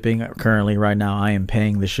your shipping. Currently, right now, I am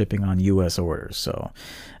paying the shipping on U.S. orders. So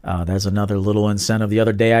there's another little incentive. The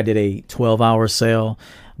other day, I did a 12-hour sale,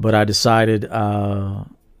 but I decided that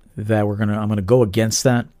I'm gonna go against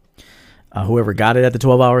that. Whoever got it at the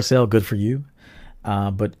 12-hour sale, good for you.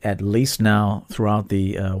 But at least now, throughout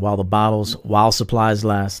the while supplies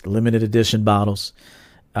last, limited edition bottles,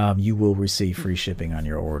 you will receive free shipping on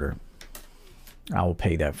your order. I will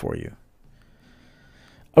pay that for you.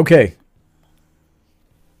 Okay,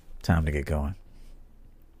 time to get going.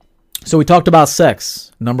 So we talked about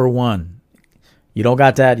sex. Number one, you don't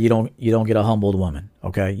got that, you don't get a humbled woman.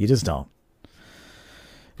 Okay, you just don't.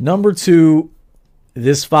 Number two,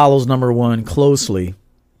 this follows number one closely.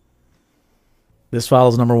 The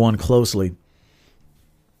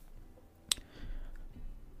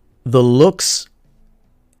looks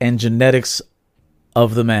and genetics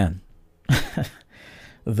of the man.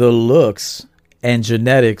 The looks and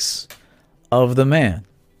genetics of the man.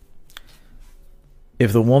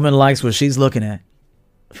 If the woman likes what she's looking at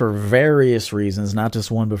for various reasons, not just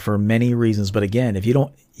one, but for many reasons. But again, if you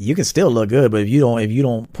don't, you can still look good, but if you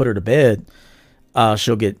don't put her to bed,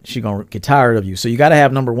 she's gonna get tired of you. So you got to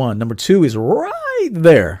have number one. Number two is right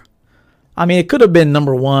there. I mean, it could have been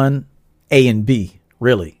number one, A and B,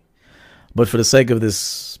 really. But for the sake of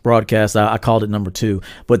this broadcast, I called it number two.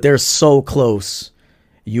 But they're so close,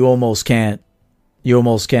 you can't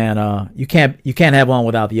have one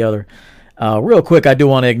without the other. Real quick, I do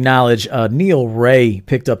want to acknowledge Neil Ray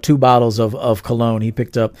picked up 2 bottles of cologne. He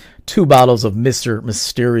picked up 2 bottles of Mr.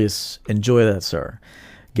 Mysterious. Enjoy that, sir.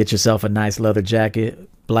 Get yourself a nice leather jacket,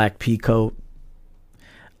 black pea coat.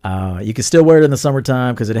 You can still wear it in the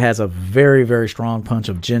summertime because it has a very, very strong punch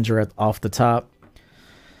of ginger off the top.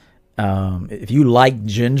 If you like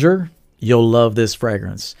ginger, you'll love this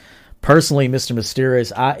fragrance. Personally, Mr.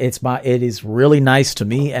 Mysterious, it is really nice to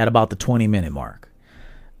me at about the 20-minute mark.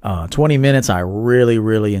 20 minutes, I really,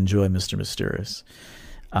 really enjoy Mr. Mysterious.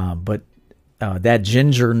 But that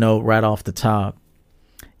ginger note right off the top,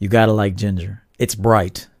 you got to like ginger. It's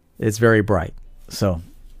bright. It's very bright. So,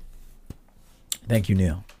 thank you,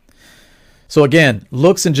 Neil. So again,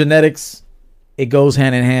 looks and genetics, it goes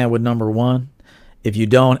hand in hand with number one. If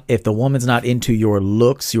the woman's not into your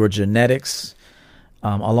looks, your genetics,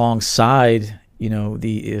 alongside,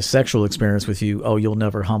 the sexual experience with you, you'll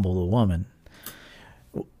never humble the woman.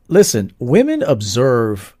 Listen, women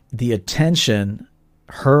observe the attention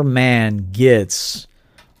her man gets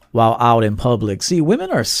while out in public. See,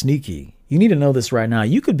 women are sneaky. You need to know this right now.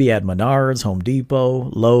 You could be at Menards, Home Depot,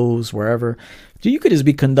 Lowe's, wherever. You could just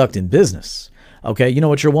be conducting business. Okay, you know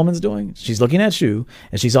what your woman's doing? She's looking at you,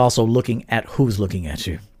 and she's also looking at who's looking at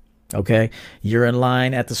you. Okay, you're in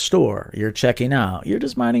line at the store. You're checking out. You're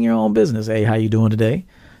just minding your own business. Hey, how you doing today,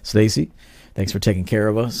 Stacy? Thanks for taking care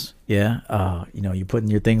of us. Yeah, you're putting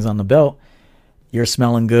your things on the belt. You're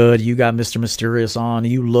smelling good. You got Mr. Mysterious on.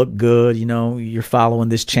 You look good. You're following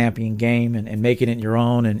this champion game and making it your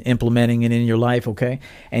own and implementing it in your life, okay?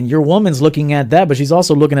 And your woman's looking at that, but she's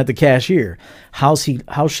also looking at the cashier. How's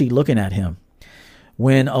she looking at him?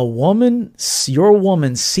 When your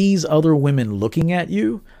woman sees other women looking at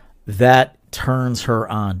you, that turns her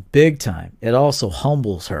on big time. It also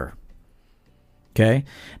humbles her. Okay?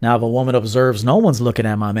 Now, if a woman observes no one's looking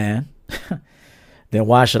at my man, then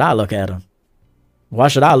why should I look at him? Why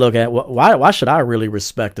should I really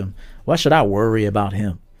respect him? Why should I worry about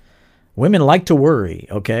him? Women like to worry,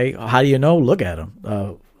 okay? How do you know? Look at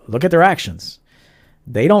them. Look at their actions.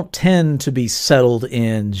 They don't tend to be settled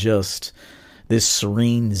in just this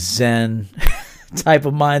serene Zen type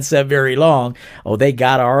of mindset very long. Oh, they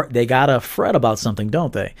gotta fret about something,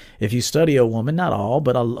 don't they? If you study a woman, not all,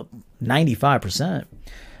 but 95%,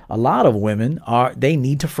 a lot of women they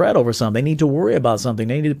need to fret over something. They need to worry about something.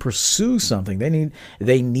 They need to pursue something.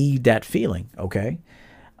 They need that feeling. Okay.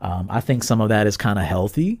 I think some of that is kind of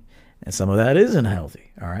healthy and some of that isn't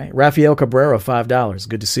healthy. All right. Rafael Cabrera, $5.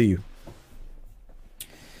 Good to see you.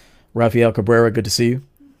 Rafael Cabrera, good to see you.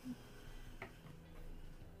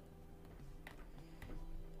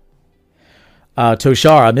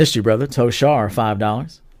 Toshar, I missed you, brother. Toshar,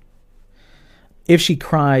 $5. If she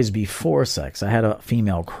cries before sex, I had a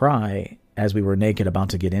female cry as we were naked about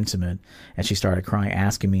to get intimate, and she started crying,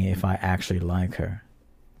 asking me if I actually like her.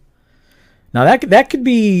 Now that could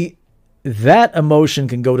be, that emotion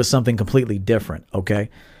can go to something completely different, okay?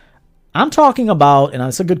 I'm talking about, and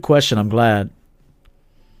it's a good question, I'm glad.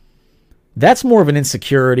 That's more of an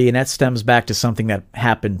insecurity, and that stems back to something that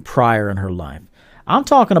happened prior in her life. I'm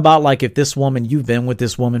talking about like if you've been with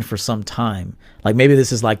this woman for some time, like maybe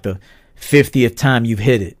this is like the 50th time you've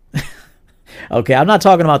hit it. Okay, I'm not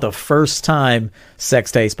talking about the first time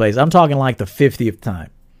sex takes place. I'm talking like the 50th time.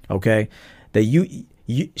 Okay, that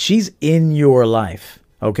she's in your life.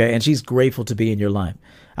 Okay, and she's grateful to be in your life.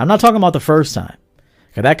 I'm not talking about the first time.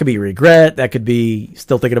 Okay, that could be regret. That could be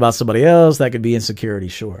still thinking about somebody else. That could be insecurity.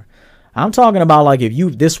 Sure, I'm talking about like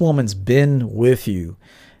if this woman's been with you,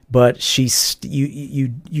 but you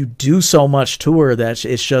do so much to her that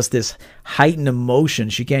it's just this heightened emotion.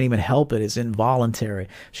 She can't even help it. It's involuntary.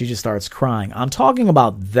 She just starts crying. I'm talking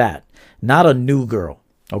about that, not a new girl.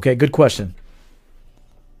 Okay, good question.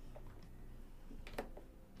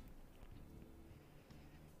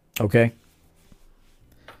 Okay,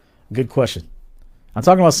 good question. I'm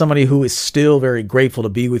talking about somebody who is still very grateful to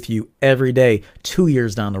be with you every day, 2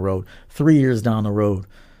 years down the road, 3 years down the road.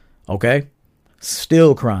 Okay,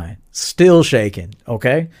 still crying, still shaking.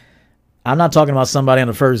 Okay, I'm not talking about somebody on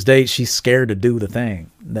the first date. She's scared to do the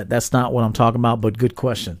thing. That's not what I'm talking about. But good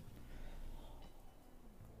question.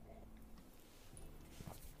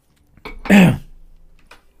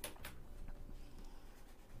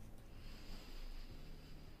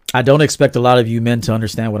 I don't expect a lot of you men to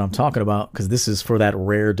understand what I'm talking about because this is for that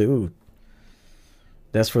rare dude.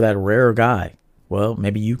 That's for that rare guy. Well,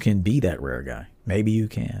 maybe you can be that rare guy. Maybe you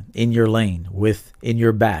can. In your lane, in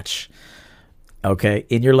your batch. Okay?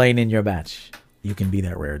 In your lane, in your batch. You can be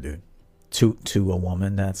that rare dude. To a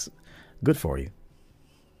woman that's good for you.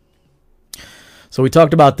 So we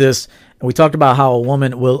talked about this, and we talked about how a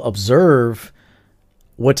woman will observe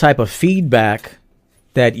what type of feedback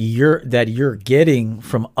that you're getting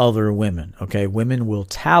from other women. Okay, women will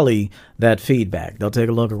tally that feedback. They'll take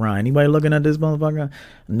a look around. Anybody looking at this motherfucker?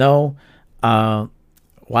 No.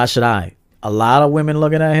 Why should I? A lot of women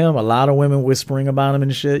looking at him. A lot of women whispering about him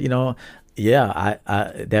and shit. You know, yeah.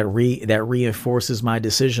 That reinforces my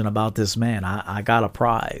decision about this man. I got a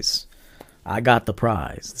prize. I got the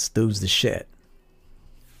prize. This dude's the shit.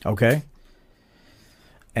 Okay.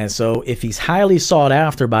 And so if he's highly sought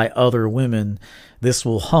after by other women, this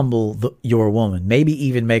will humble your woman, maybe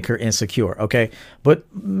even make her insecure. Okay. But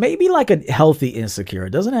maybe like a healthy insecure.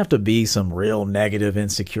 It doesn't have to be some real negative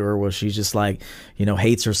insecure where she's just like,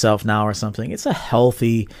 hates herself now or something. It's a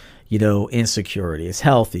healthy, insecurity. It's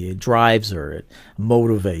healthy. It drives her. It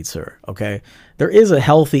motivates her. Okay. There is a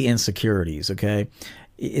healthy insecurities. Okay.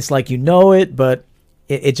 It's like, it, but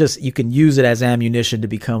it just, you can use it as ammunition to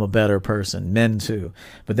become a better person. Men too.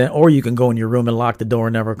 But then, or you can go in your room and lock the door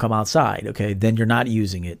and never come outside. Okay. Then you're not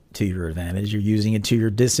using it to your advantage. You're using it to your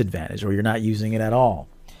disadvantage, or you're not using it at all.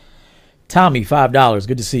 Tommy, $5.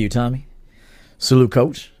 Good to see you, Tommy. Salute,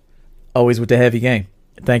 coach. Always with the heavy game.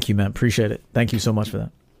 Thank you, man. Appreciate it. Thank you so much for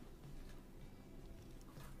that.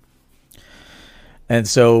 And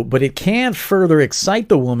so, but it can further excite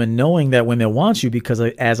the woman knowing that women want you because,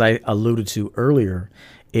 as I alluded to earlier,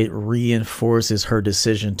 it reinforces her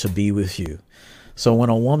decision to be with you. So when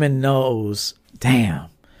a woman knows, damn,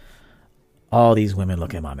 all these women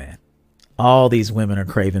look at my man. All these women are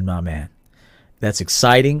craving my man. That's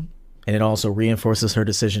exciting. And it also reinforces her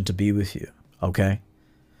decision to be with you. Okay.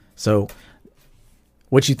 So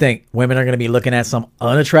what you think? Women are going to be looking at some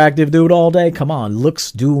unattractive dude all day? Come on.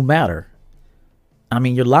 Looks do matter. I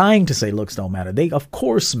mean, you're lying to say looks don't matter. They, of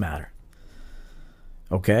course, matter.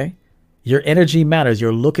 Okay? Your energy matters.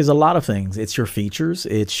 Your look is a lot of things. It's your features.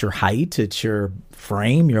 It's your height. It's your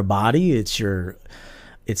frame, your body. It's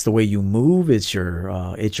the way you move. It's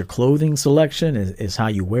your clothing selection. It's how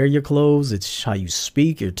you wear your clothes. It's how you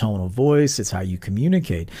speak, your tone of voice. It's how you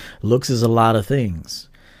communicate. Looks is a lot of things.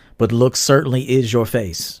 But looks certainly is your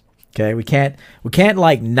face. Okay, we can't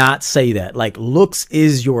like not say that. Like, looks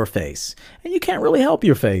is your face, and you can't really help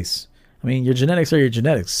your face. I mean, your genetics are your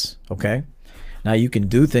genetics. Okay, now you can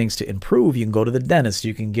do things to improve. You can go to the dentist.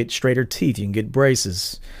 You can get straighter teeth. You can get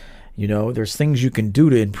braces. There's things you can do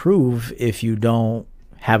to improve if you don't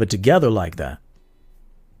have it together like that.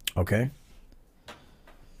 Okay,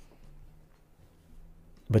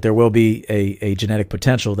 but there will be a genetic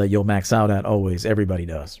potential that you'll max out at always. Everybody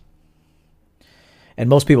does. And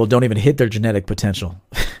most people don't even hit their genetic potential.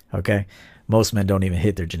 Okay? Most men don't even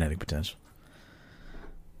hit their genetic potential.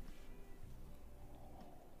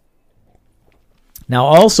 Now,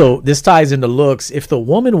 also, this ties into looks. If the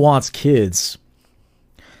woman wants kids,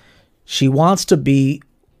 she wants to be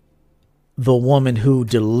the woman who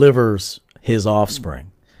delivers his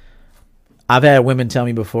offspring. I've had women tell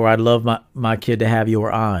me before, I'd love my kid to have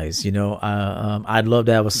your eyes. I'd love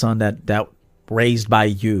to have a son that raised by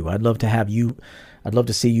you. I'd love to have you. I'd love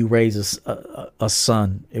to see you raise a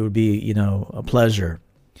son. It would be, a pleasure.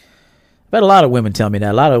 I've had a lot of women tell me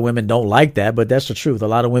that. A lot of women don't like that, but that's the truth. A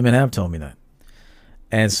lot of women have told me that.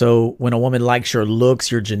 And so when a woman likes your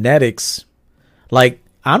looks, your genetics, Like,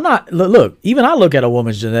 I'm not, look, even I look at a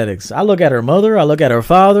woman's genetics. I look at her mother. I look at her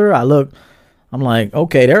father. I'm like,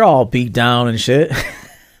 okay, they're all beat down and shit.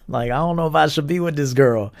 Like, I don't know if I should be with this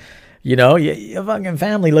girl. You know, your fucking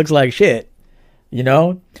family looks like shit. You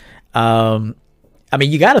know? I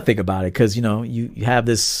mean, you got to think about it because, you know, you have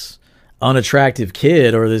this unattractive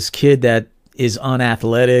kid or this kid that is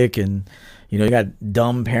unathletic and, you know, you got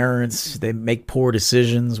dumb parents. They make poor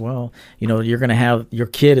decisions. Well, you know, your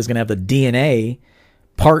kid is going to have the DNA,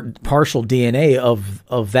 partial DNA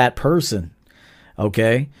of that person.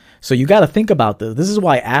 Okay. So you got to think about this. This is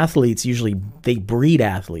why athletes they breed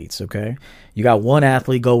athletes. Okay. You got one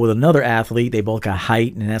athlete go with another athlete. They both got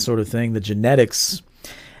height and that sort of thing, the genetics.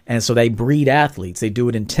 And so they breed athletes. They do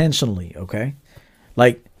it intentionally. Okay.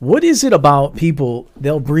 Like, what is it about people?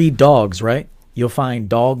 They'll breed dogs, right? You'll find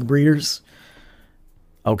dog breeders.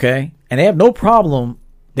 Okay. And they have no problem.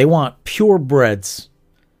 They want purebreds.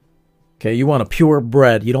 Okay. You want a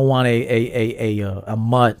purebred. You don't want a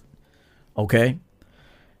mutt. Okay.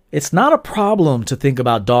 It's not a problem to think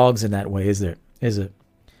about dogs in that way, is there? Is it?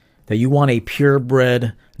 That you want a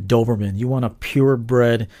purebred Doberman. You want a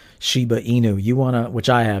purebred Shiba Inu. You want which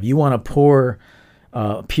I have. You want a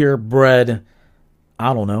purebred,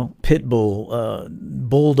 I don't know, pit bull,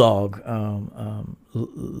 bulldog,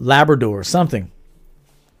 Labrador, something.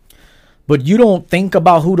 But you don't think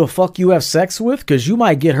about who the fuck you have sex with because you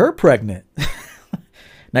might get her pregnant.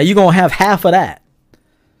 Now you're going to have half of that.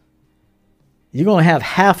 You're going to have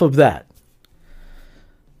half of that.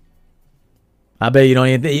 I bet you don't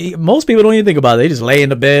even most people don't even think about it. They just lay in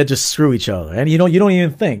the bed, just screw each other. And you don't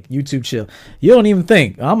even think. YouTube chill. You don't even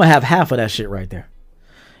think. I'm going to have half of that shit right there.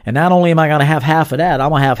 And not only am I going to have half of that, I'm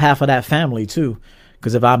going to have half of that family too.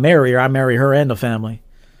 Because if I marry her and the family.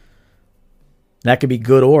 That could be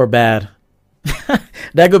good or bad.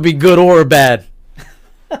 That could be good or bad.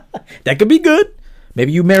 That could be good.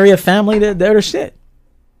 Maybe you marry a family that they're shit.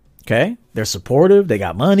 Okay. They're supportive. They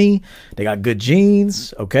got money. They got good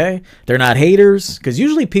genes. Okay. They're not haters. Because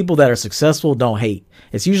usually people that are successful don't hate.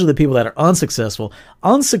 It's usually the people that are unsuccessful.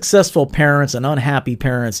 Unsuccessful parents and unhappy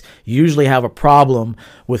parents usually have a problem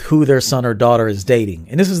with who their son or daughter is dating.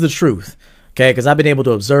 And this is the truth. Okay. Because I've been able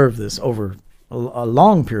to observe this over a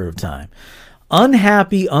long period of time.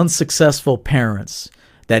 Unhappy, unsuccessful parents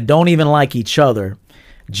that don't even like each other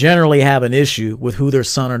generally have an issue with who their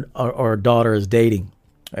son or daughter is dating.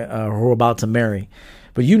 Who are about to marry.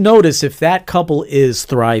 But you notice if that couple is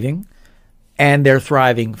thriving and they're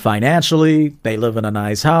thriving financially, they live in a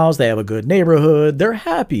nice house, they have a good neighborhood, they're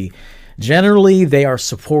happy. Generally, they are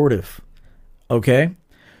supportive. Okay?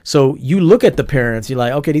 So you look at the parents, you're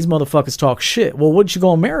like, okay, these motherfuckers talk shit. Well, what you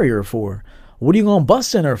gonna marry her for? What are you gonna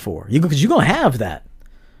bust in her for? Because you're gonna have that.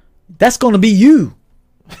 That's gonna be you.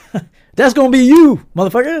 That's gonna be you,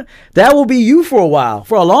 motherfucker. That will be you for a while,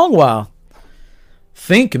 for a long while.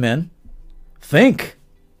 Think, man. Think.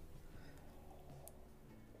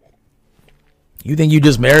 You think you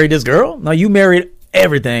just married this girl? No, you married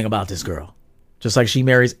everything about this girl. Just like she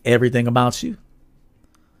marries everything about you.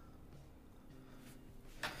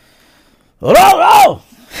 Oh!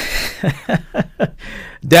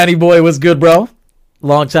 Danny boy, what's good, bro?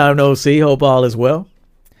 Long time no see. Hope all is well.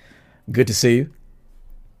 Good to see you.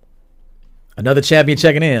 Another champion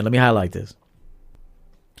checking in. Let me highlight this.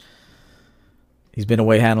 He's been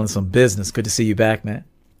away handling some business. Good to see you back, man.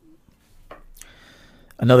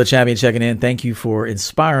 Another champion checking in. Thank you for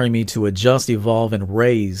inspiring me to adjust, evolve, and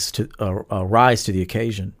rise to the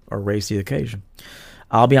occasion, or raise to the occasion.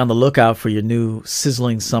 I'll be on the lookout for your new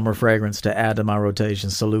sizzling summer fragrance to add to my rotation.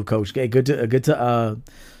 Salute, Coach. Hey, good to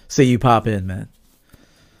see you pop in, man.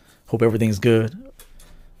 Hope everything's good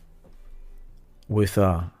with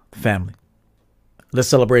family. Let's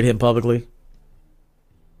celebrate him publicly.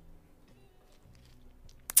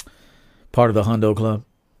 Part of the Hundo Club.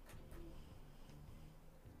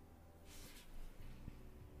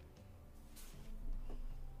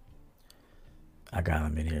 I got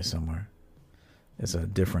him in here somewhere. It's a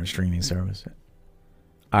different streaming service.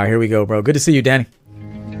 All right, here we go, bro. Good to see you, Danny.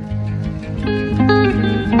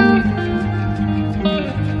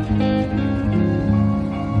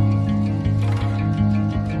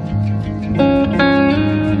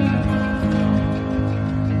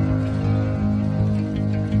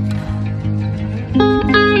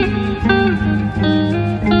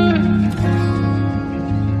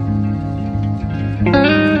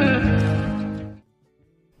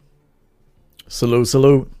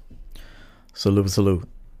 Salute.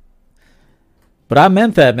 But I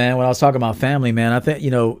meant that, man, when I was talking about family, man. I think,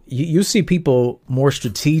 you see people more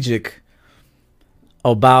strategic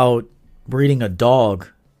about breeding a dog,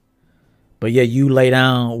 but yeah, you lay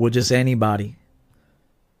down with just anybody.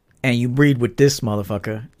 and you breed with this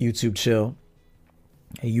motherfucker, YouTube Chill,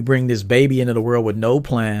 and you bring this baby into the world with no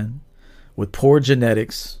plan, with poor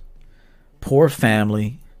genetics, poor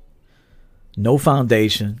family, no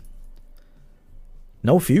foundation,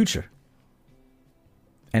 no future.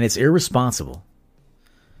 And it's irresponsible.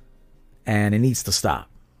 And it needs to stop.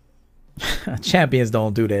 Champions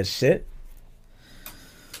don't do that shit.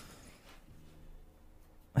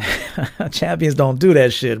 Champions don't do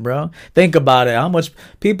that shit, bro. Think about it. How much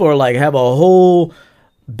people are like have a whole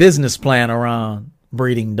business plan around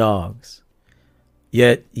breeding dogs.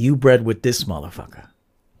 Yet you bred with this motherfucker.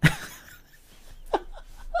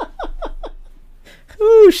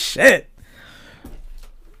 Ooh, shit.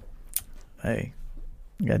 Hey,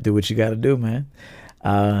 you gotta do what you gotta do, man.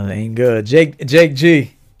 Ain't good. Jake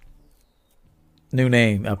G. New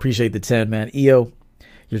name. I appreciate the 10, man. EO,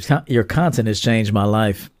 your content has changed my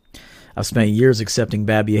life. I've spent years accepting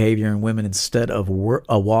bad behavior in women instead of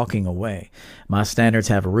walking away. My standards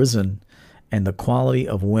have risen, and the quality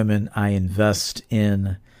of women I invest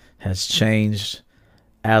in has changed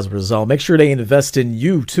as a result. Make sure they invest in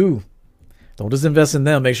you, too. Don't just invest in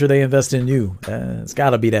them. Make sure they invest in you. It's got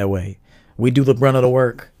to be that way. We do the brunt of the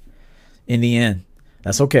work in the end.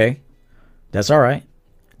 That's okay. That's all right.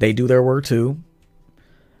 They do their work, too.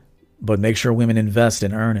 But make sure women invest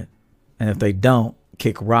and earn it. And if they don't,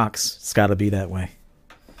 kick rocks. It's got to be that way.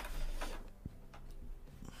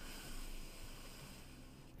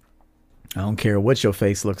 I don't care what your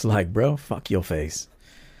face looks like, bro. Fuck your face.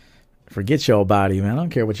 Forget your body, man. I don't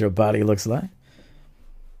care what your body looks like.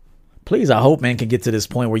 Please, I hope, man, can get to this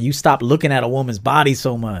point where you stop looking at a woman's body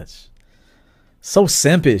so much. So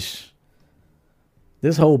simpish.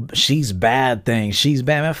 This whole she's bad thing. She's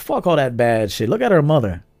bad, man. Fuck all that bad shit. Look at her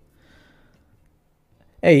mother.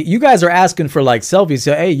 Hey, you guys are asking for like selfies.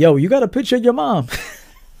 So, hey, yo, you got a picture of your mom?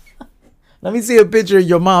 Let me see a picture of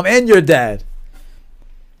your mom and your dad.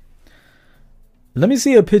 Let me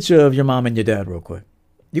see a picture of your mom and your dad real quick.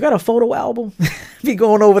 You got a photo album? Be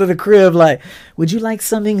going over to the crib like, would you like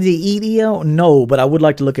something to eat, EO? No, but I would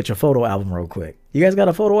like to look at your photo album real quick. You guys got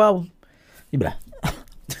a photo album? You be like,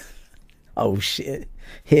 oh shit.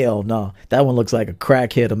 Hell no. That one looks like a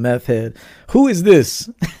crackhead, a meth head. Who is this?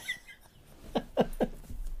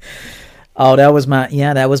 Oh, that was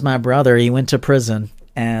my brother. He went to prison,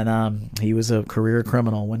 and he was a career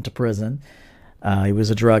criminal, went to prison. He was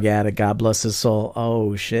a drug addict. God bless his soul.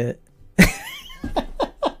 Oh shit.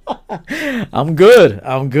 I'm good.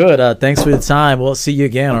 Thanks for the time. We'll see you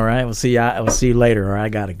again. All right. We'll see you later. All right. I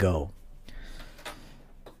gotta go.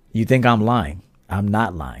 You think I'm lying? I'm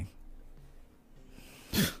not lying.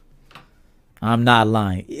 I'm not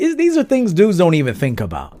lying. These are things dudes don't even think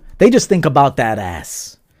about. They just think about that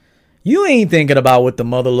ass. You ain't thinking about what the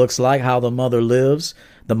mother looks like, how the mother lives,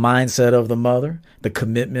 the mindset of the mother, the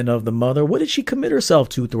commitment of the mother. What did she commit herself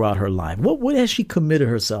to throughout her life? What has she committed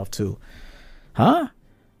herself to? Huh?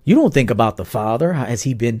 You don't think about the father. How has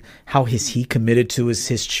he committed to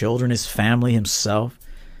his children, his family, himself?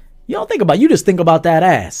 You don't think about it. You just think about that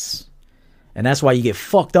ass. And that's why you get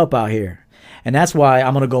fucked up out here. And that's why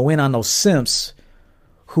I'm going to go in on those simps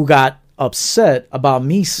who got upset about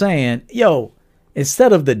me saying, yo,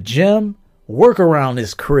 instead of the gym, work around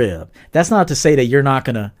this crib. That's not to say that you're not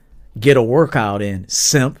going to get a workout in,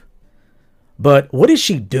 simp. But what is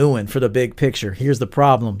she doing for the big picture? Here's the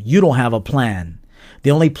problem. You don't have a plan.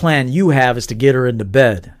 The only plan you have is to get her into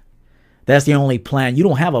bed. That's the only plan. You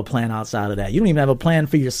don't have a plan outside of that. You don't even have a plan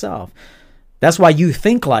for yourself. That's why you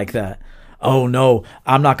think like that. Oh, no,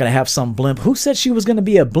 I'm not going to have some blimp. Who said she was going to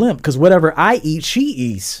be a blimp? Because whatever I eat, she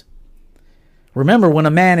eats. Remember, when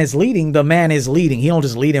a man is leading, the man is leading. He don't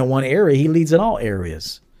just lead in one area. He leads in all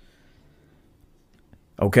areas.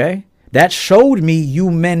 Okay? That showed me you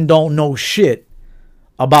men don't know shit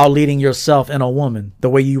about leading yourself and a woman, the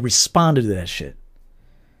way you responded to that shit.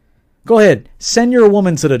 Go ahead. Send your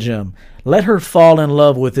woman to the gym. Let her fall in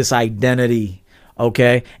love with this identity,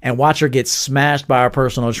 okay? And watch her get smashed by a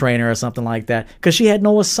personal trainer or something like that because she had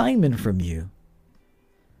no assignment from you.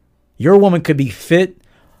 Your woman could be fit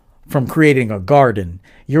from creating a garden.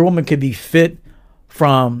 Your woman could be fit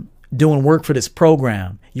from doing work for this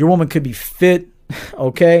program. Your woman could be fit,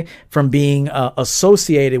 okay, from being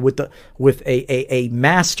associated with a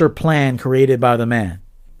master plan created by the man.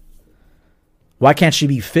 Why can't she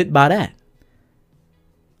be fit by that?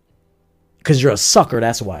 Because you're a sucker,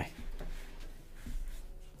 that's why.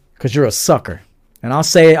 Because you're a sucker. And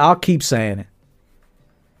I'll keep saying it.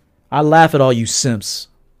 I laugh at all you simps.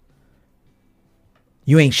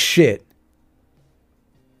 You ain't shit.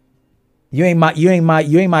 You ain't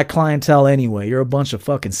my clientele anyway. You're a bunch of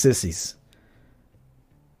fucking sissies.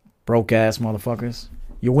 Broke ass motherfuckers.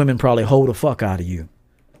 Your women probably hold the fuck out of you.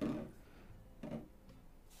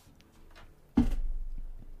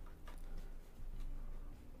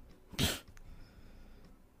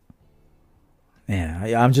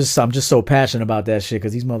 Yeah, I'm just so passionate about that shit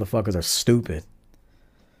because these motherfuckers are stupid.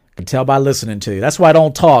 I can tell by listening to you. That's why I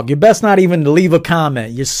don't talk. You're best not even to leave a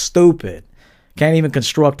comment. You're stupid. Can't even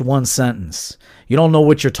construct one sentence. You don't know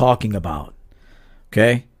what you're talking about.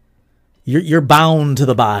 Okay? You're bound to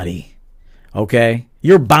the body. Okay?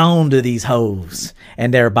 You're bound to these hoes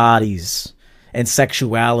and their bodies and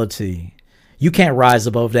sexuality. You can't rise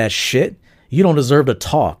above that shit. You don't deserve to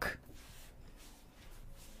talk.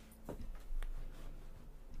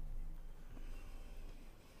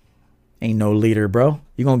 Ain't no leader, bro.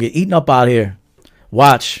 You're going to get eaten up out here.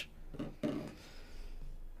 Watch.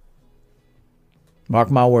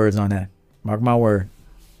 Mark my words on that. Mark my word.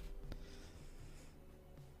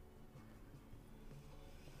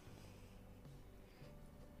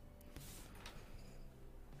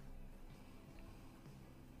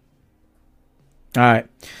 All right.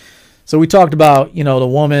 So we talked about, the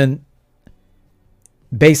woman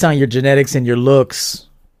based on your genetics and your looks,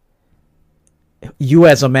 you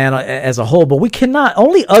as a man as a whole, but we cannot,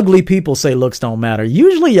 only ugly people say looks don't matter.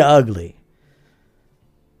 Usually you're ugly.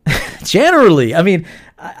 Generally.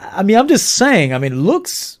 I'm just saying,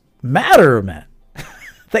 looks matter, man.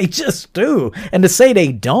 They just do. And to say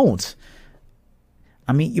they don't,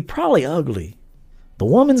 you're probably ugly. The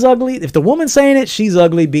woman's ugly. If the woman's saying it, she's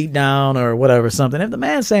ugly, beat down or whatever, something. If the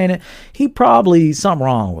man's saying it, he probably something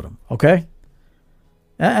wrong with him. Okay.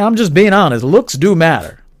 And I'm just being honest. Looks do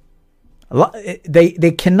matter.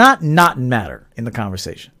 They cannot not matter in the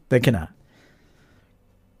conversation. They cannot.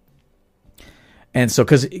 And so,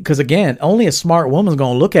 because again, only a smart woman's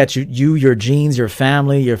going to look at you, your genes, your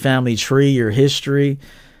family tree, your history,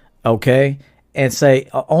 okay, and say,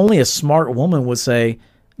 only a smart woman would say,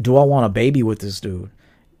 do I want a baby with this dude?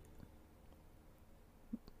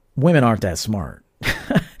 Women aren't that smart.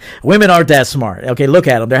 Women aren't that smart. Okay, look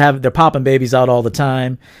at them. They're popping babies out all the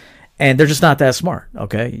time. And they're just not that smart,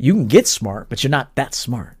 okay? You can get smart, but you're not that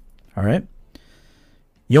smart, all right?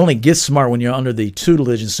 You only get smart when you're under the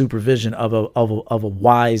tutelage and supervision of a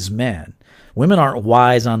wise man. Women aren't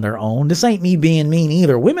wise on their own. This ain't me being mean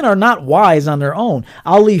either. Women are not wise on their own.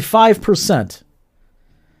 I'll leave 5%.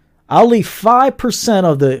 I'll leave 5%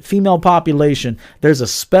 of the female population. There's a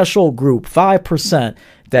special group, 5%,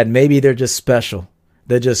 that maybe they're just special.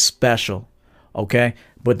 They're just special, okay?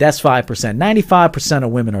 But that's 5%. 95%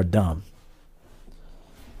 of women are dumb.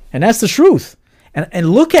 And that's the truth.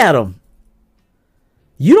 And look at them.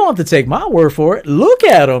 You don't have to take my word for it. Look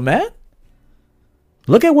at them, man.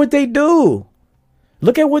 Look at what they do.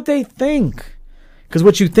 Look at what they think. Because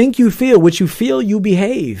what you think, you feel. What you feel, you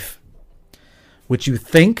behave. What you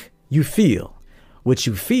think, you feel. What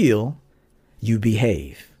you feel, you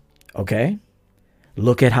behave. Okay?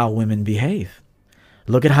 Look at how women behave.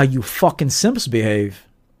 Look at how you fucking simps behave.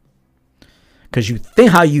 Because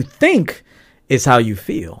how you think is how you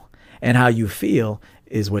feel. And how you feel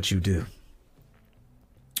is what you do.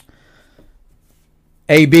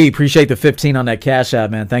 AB, appreciate the 15 on that Cash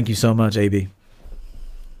App, man. Thank you so much, AB.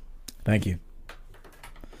 Thank you.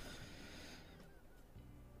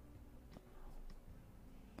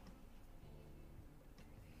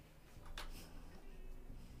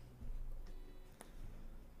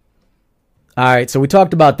 All right, so we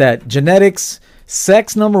talked about that. Genetics,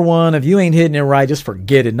 sex, number one. If you ain't hitting it right, just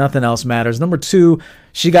forget it. Nothing else matters. Number two,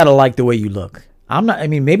 she got to like the way you look.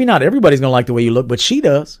 Maybe not everybody's going to like the way you look, but she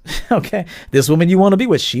does. Okay. This woman you want to be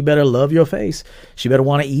with, she better love your face. She better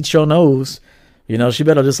want to eat your nose. She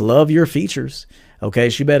better just love your features. Okay.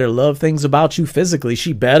 She better love things about you physically.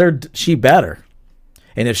 She better.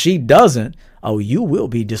 And if she doesn't, you will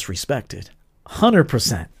be disrespected.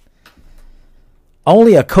 100%.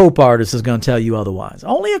 Only a cope artist is going to tell you otherwise.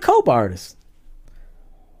 Only a cope artist.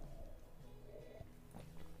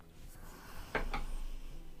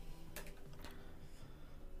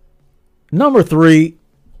 Number 3,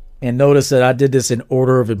 and notice that I did this in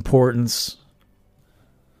order of importance.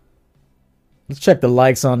 Let's check the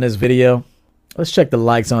likes on this video. Let's check the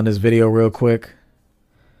likes on this video real quick.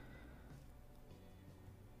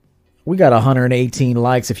 We got 118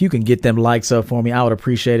 likes. If you can get them likes up for me, I would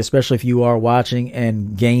appreciate it, especially if you are watching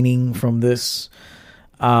and gaining from this.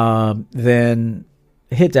 Then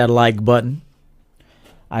hit that like button.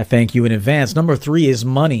 I thank you in advance. Number 3 is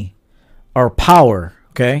money or power,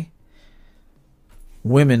 okay?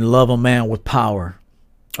 Women love a man with power.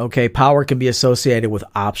 Okay, power can be associated with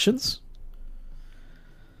options,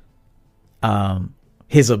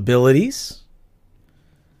 his abilities.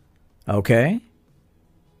 Okay.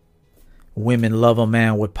 Women love a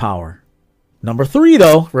man with power. Number 3,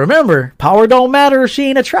 though, remember, power don't matter if she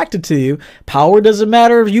ain't attracted to you. Power doesn't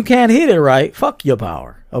matter if you can't hit it right. Fuck your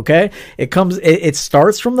power. Okay? It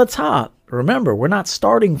starts from the top. Remember, we're not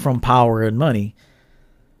starting from power and money.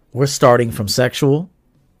 We're starting from sexual,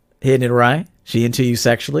 hitting it right. She into you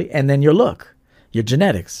sexually, and then your look, your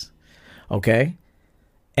genetics. Okay?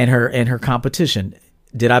 And her competition.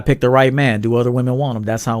 Did I pick the right man? Do other women want him?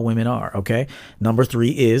 That's how women are. Okay? Number 3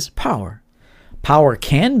 is power. Power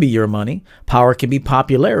can be your money. Power can be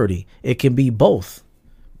popularity. It can be both.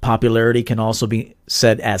 Popularity can also be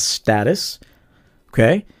said as status.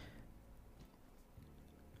 Okay.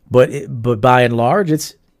 But by and large,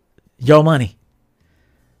 it's your money.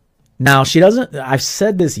 Now, she doesn't. I've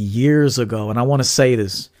said this years ago, and I want to say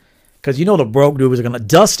this because you know the broke dudes are gonna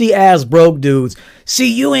dusty ass broke dudes.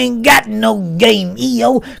 See, you ain't got no game,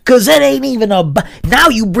 EO, because it ain't even now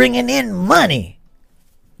you bringing in money.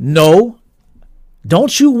 No.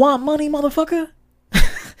 Don't you want money, motherfucker?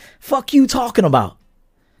 Fuck you talking about.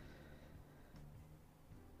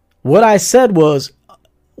 What I said was,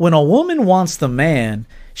 when a woman wants the man,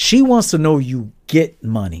 she wants to know you get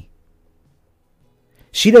money.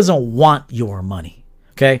 She doesn't want your money.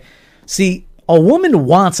 Okay? See, a woman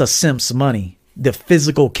wants a simp's money, the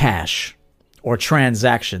physical cash or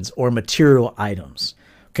transactions or material items.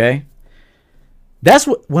 Okay? That's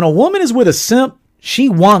what, when a woman is with a simp, she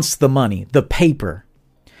wants the money, the paper.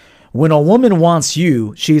 When a woman wants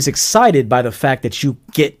you, she's excited by the fact that you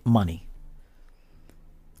get money.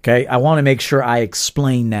 Okay, I want to make sure I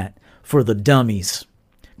explain that for the dummies,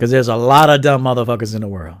 because there's a lot of dumb motherfuckers in the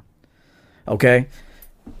world. Okay?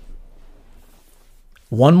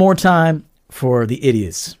 One more time for the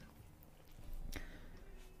idiots.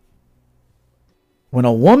 When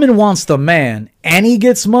a woman wants the man and he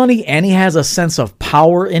gets money and he has a sense of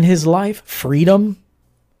power in his life, freedom,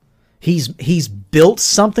 he's built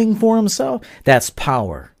something for himself, that's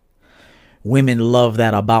power. Women love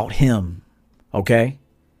that about him. Okay?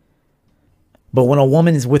 But when a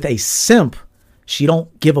woman is with a simp, she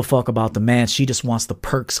don't give a fuck about the man. She just wants the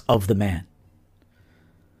perks of the man.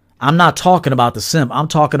 I'm not talking about the simp. I'm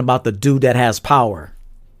talking about the dude that has power.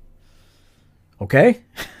 Okay?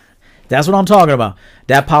 That's what I'm talking about.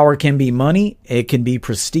 That power can be money. It can be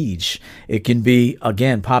prestige. It can be,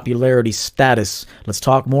 again, popularity, status. Let's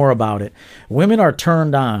talk more about it. Women are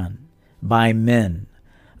turned on by men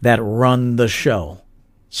that run the show.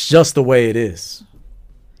 It's just the way it is.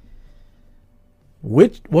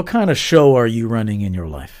 What kind of show are you running in your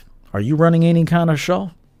life? Are you running any kind of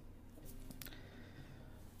show?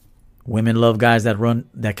 Women love guys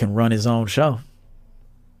that can run his own show.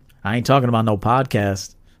 I ain't talking about no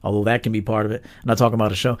podcast. Although that can be part of it. I'm not talking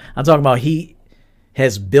about a show. I'm talking about he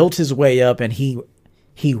has built his way up and he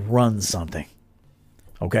runs something.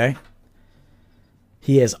 Okay?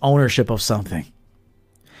 He has ownership of something.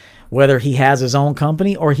 Whether he has his own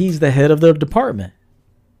company or he's the head of the department.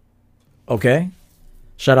 Okay?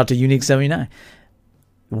 Shout out to Unique 79.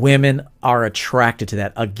 Women are attracted to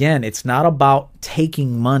that. Again, it's not about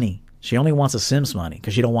taking money. She only wants a simp's money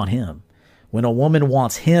because she don't want him. When a woman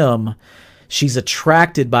wants him, she's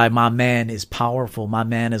attracted by my man is powerful. My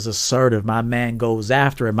man is assertive. My man goes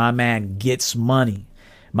after it. My man gets money.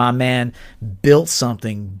 My man built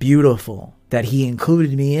something beautiful that he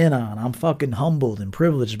included me in on. I'm fucking humbled and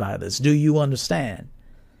privileged by this. Do you understand?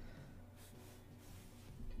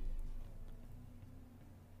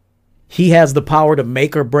 He has the power to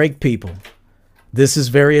make or break people. This is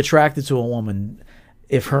very attractive to a woman.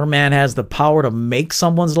 If her man has the power to make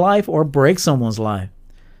someone's life or break someone's life.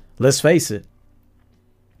 Let's face it.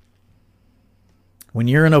 When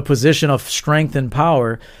you're in a position of strength and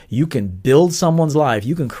power, you can build someone's life.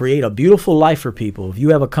 You can create a beautiful life for people. If you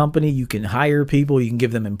have a company, you can hire people. You can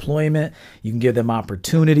give them employment. You can give them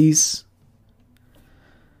opportunities.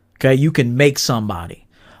 Okay, you can make somebody.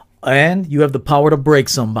 And you have the power to break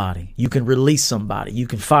somebody. You can release somebody. You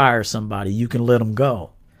can fire somebody. You can let them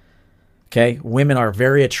go. Okay, women are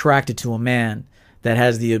very attracted to a man that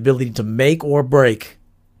has the ability to make or break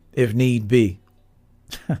if need be.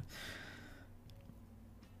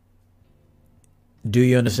 Do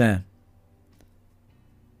you understand?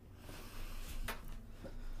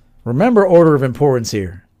 Remember order of importance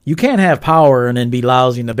here. You can't have power and then be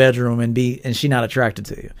lousy in the bedroom and she not attracted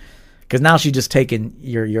to you. Because now she's just taking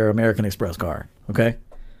your American Express card. Okay?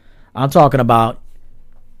 I'm talking about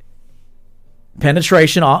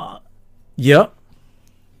penetration. Yep.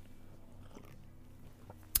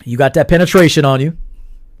 You got that penetration on you.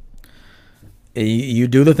 You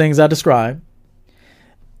do the things I described.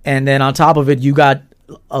 And then on top of it, you got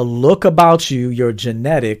a look about you, your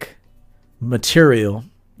genetic material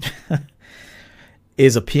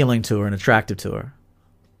is appealing to her and attractive to her.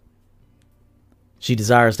 She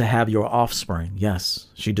desires to have your offspring. Yes,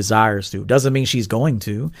 she desires to. Doesn't mean she's going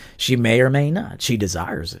to. She may or may not. She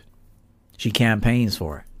desires it. She campaigns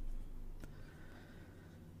for it.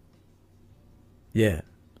 Yeah.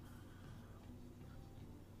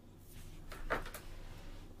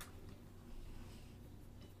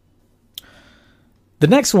 The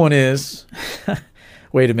next one is,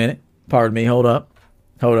 wait a minute. Pardon me. Hold up.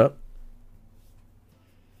 Hold up.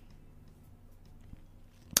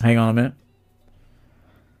 Hang on a minute.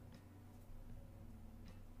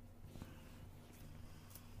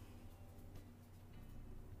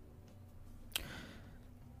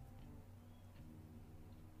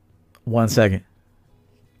 One second.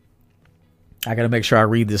 I got to make sure I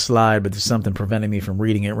read this slide, but there's something preventing me from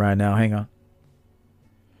reading it right now. Hang on.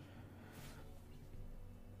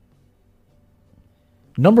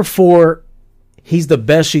 Number 4, he's the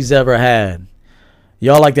best she's ever had.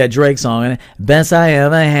 Y'all like that Drake song, and best I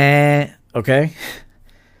ever had. Okay?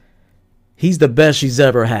 He's the best she's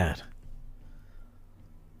ever had.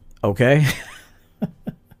 Okay?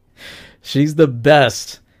 She's the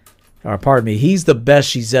best. Or pardon me, he's the best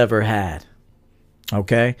she's ever had.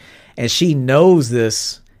 Okay? And she knows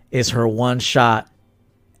this is her one shot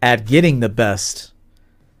at getting the best.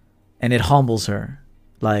 And it humbles her.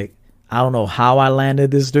 Like, I don't know how I landed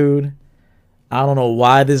this dude. I don't know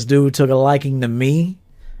why this dude took a liking to me.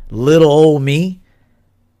 Little old me.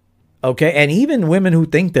 Okay? And even women who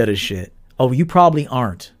think that is shit. Oh, you probably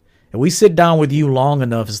aren't. If we sit down with you long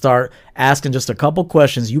enough and start asking just a couple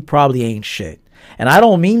questions, you probably ain't shit. And I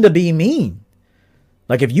don't mean to be mean.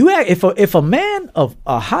 Like if a man of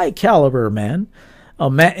a high caliber man,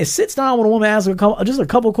 it sits down with a woman, asks just a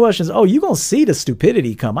couple questions, oh, you're going to see the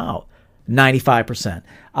stupidity come out. 95%.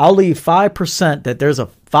 I'll leave 5% that there's a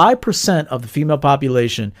 5% of the female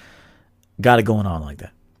population got it going on like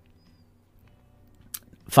that.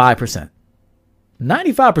 5%.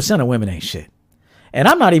 95% of women ain't shit. And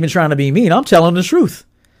I'm not even trying to be mean. I'm telling the truth.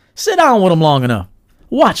 Sit down with them long enough.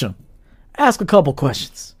 Watch them. Ask a couple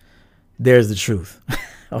questions. There's the truth.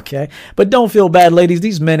 Okay? But don't feel bad, ladies.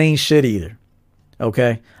 These men ain't shit either.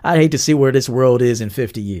 Okay? I'd hate to see where this world is in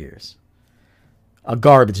 50 years. A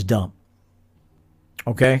garbage dump.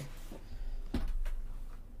 Okay?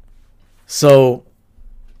 So,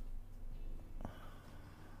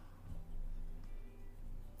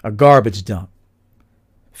 a garbage dump.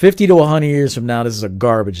 50 to 100 years from now, this is a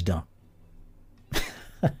garbage dump.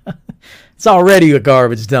 It's already a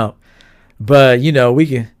garbage dump. But, you know, we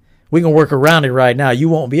can work around it right now. You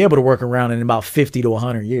won't be able to work around it in about 50 to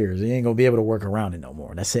 100 years. You ain't going to be able to work around it no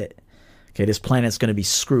more. That's it. Okay, this planet's going to be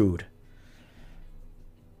screwed.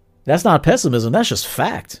 That's not pessimism. That's just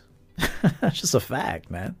fact. That's just a fact,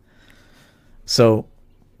 man. So,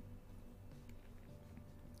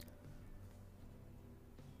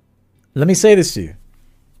 let me say this to you.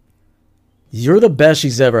 You're the best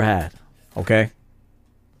she's ever had, okay?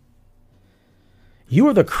 You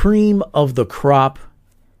are the cream of the crop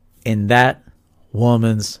in that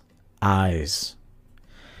woman's eyes.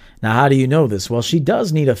 Now, how do you know this? Well, she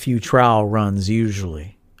does need a few trial runs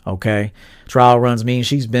usually, okay? Trial runs mean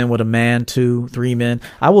she's been with a man, 2, 3 men.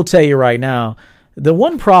 I will tell you right now, the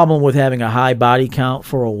one problem with having a high body count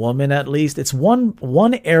for a woman, at least, it's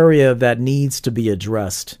one area that needs to be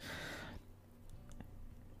addressed,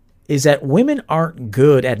 is that women aren't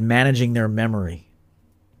good at managing their memory.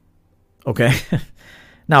 Okay?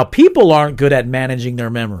 Now, people aren't good at managing their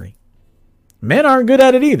memory. Men aren't good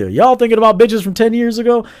at it either. Y'all thinking about bitches from 10 years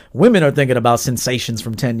ago? Women are thinking about sensations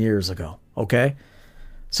from 10 years ago. Okay?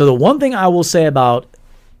 So the one thing I will say about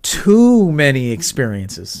too many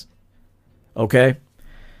experiences, okay,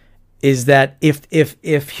 is that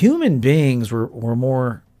if human beings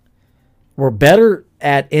were better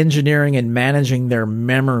at engineering and managing their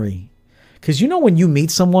memory, because you know when you meet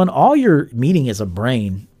someone, all you're meeting is a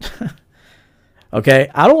brain. Okay,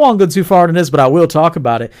 I don't want to go too far into this, but I will talk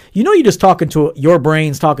about it. You know, you're just your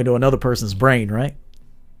brain's talking to another person's brain, right?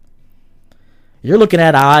 You're looking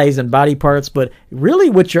at eyes and body parts, but really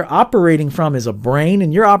what you're operating from is a brain,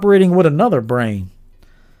 and you're operating with another brain.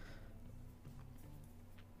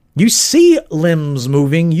 You see limbs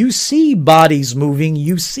moving, you see bodies moving,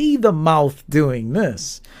 you see the mouth doing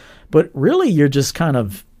this, but really you're just kind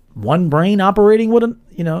of one brain operating with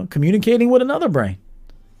communicating with another brain.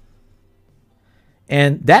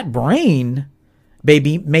 And that brain may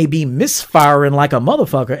be misfiring like a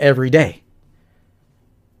motherfucker every day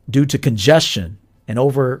due to congestion and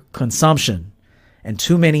overconsumption and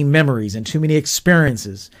too many memories and too many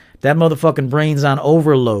experiences. That motherfucking brain's on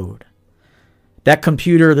overload. That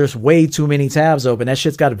computer, there's way too many tabs open. That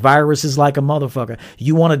shit's got viruses like a motherfucker.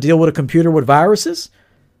 You want to deal with a computer with viruses?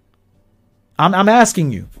 I'm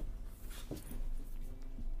asking you.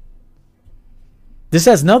 This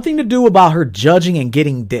has nothing to do about her judging and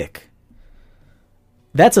getting dick.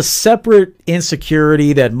 That's a separate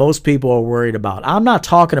insecurity that most people are worried about. I'm not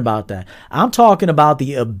talking about that. I'm talking about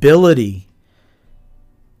the ability.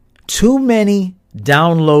 Too many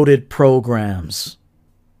downloaded programs.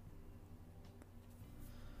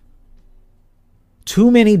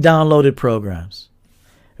 Too many downloaded programs.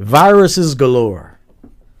 Viruses galore.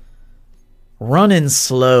 Running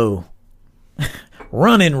slow.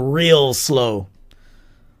 Running real slow.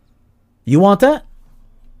 You want that?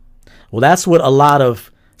 Well, that's what a lot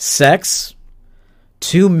of sex,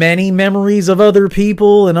 too many memories of other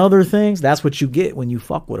people and other things, that's what you get when you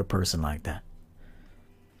fuck with a person like that.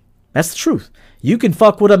 That's the truth. You can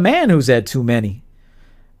fuck with a man who's had too many.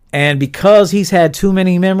 And because he's had too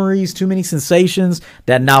many memories, too many sensations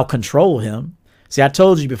that now control him. See, I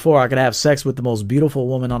told you before I could have sex with the most beautiful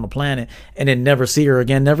woman on the planet and then never see her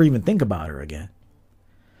again, never even think about her again.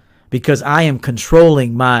 Because I am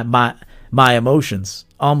controlling my emotions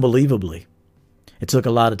unbelievably. It took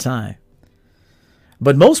a lot of time.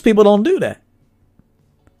 But most people don't do that.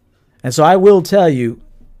 And so I will tell you,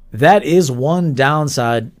 that is one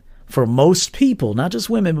downside for most people, not just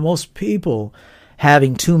women, but most people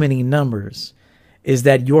having too many numbers, is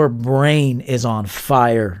that your brain is on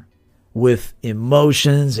fire with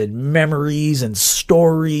emotions and memories and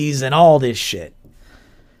stories and all this shit.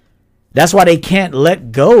 That's why they can't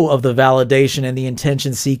let go of the validation and the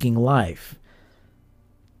intention-seeking life.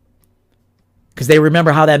 Because they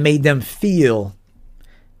remember how that made them feel,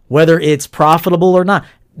 whether it's profitable or not.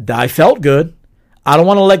 I felt good. I don't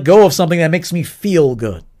want to let go of something that makes me feel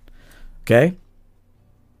good. Okay?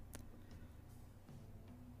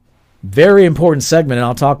 Very important segment, and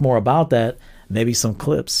I'll talk more about that. Maybe some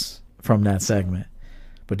clips from that segment.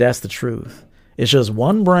 But that's the truth. It's just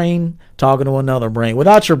one brain talking to another brain.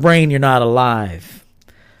 Without your brain, you're not alive.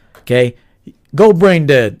 Okay? Go brain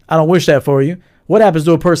dead. I don't wish that for you. What happens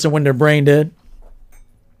to a person when they're brain dead?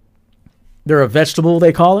 They're a vegetable,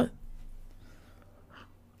 they call it.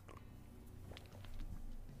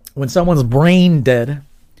 When someone's brain dead,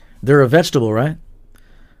 they're a vegetable, right?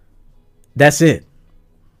 That's it.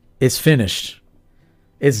 It's finished.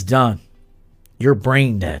 It's done. You're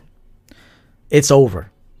brain dead. It's over.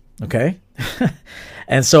 Okay?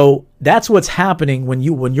 And so that's what's happening when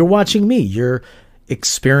you're watching me. You're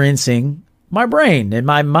experiencing my brain and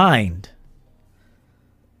my mind.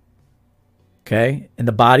 Okay? And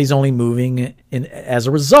the body's only moving as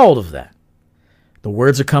a result of that. The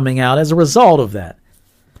words are coming out as a result of that.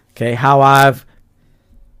 Okay? How I've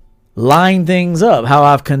lined things up, how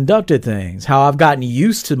I've conducted things, how I've gotten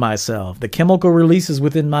used to myself, the chemical releases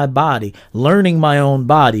within my body, learning my own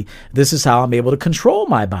body. This is how I'm able to control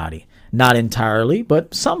my body. Not entirely,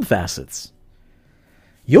 but some facets.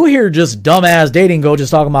 You'll hear just dumbass dating coaches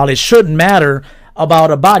talking about it shouldn't matter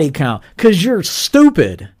about a body count because you're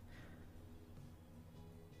stupid.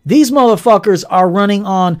 These motherfuckers are running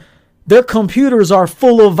on, their computers are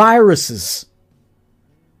full of viruses.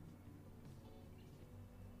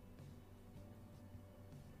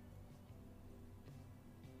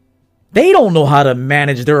 They don't know how to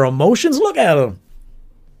manage their emotions. Look at them.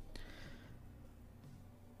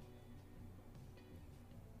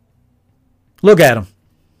 Look at them.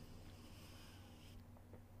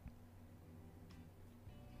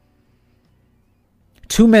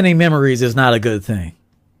 Too many memories is not a good thing.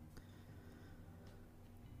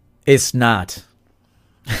 It's not.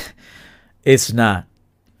 It's not.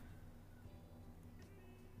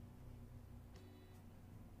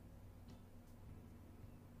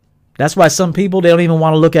 That's why some people, they don't even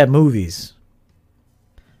want to look at movies.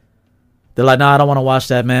 They're like, nah, I don't want to watch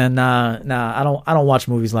that, man. Nah, I don't watch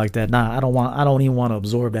movies like that. Nah, I don't even want to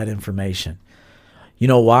absorb that information. You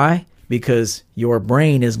know why? Because your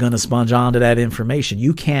brain is going to sponge onto that information.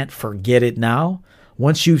 You can't forget it now.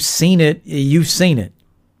 Once you've seen it, you've seen it.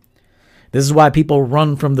 This is why people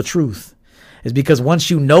run from the truth. It's because once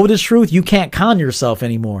you know the truth, you can't con yourself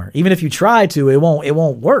anymore. Even if you try to, it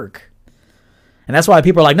won't work. And that's why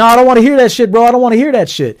people are like, no, I don't want to hear that shit, bro. I don't want to hear that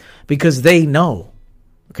shit. Because they know.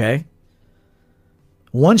 Okay?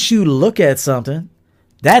 Once you look at something,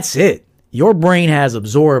 that's it. Your brain has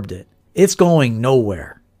absorbed it. It's going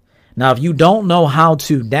nowhere. Now, if you don't know how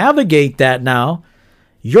to navigate that now,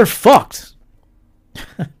 you're fucked.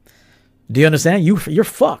 Do you understand? You're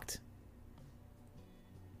fucked.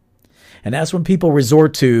 And that's when people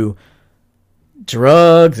resort to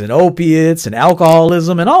drugs and opiates and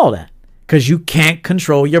alcoholism and all that. Because you can't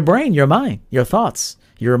control your brain, your mind, your thoughts,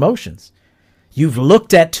 your emotions. You've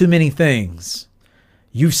looked at too many things.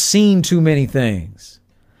 You've seen too many things.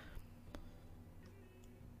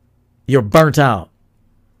 You're burnt out.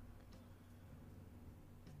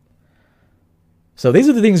 So these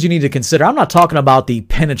are the things you need to consider. I'm not talking about the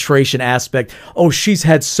penetration aspect. Oh, she's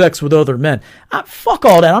had sex with other men. Fuck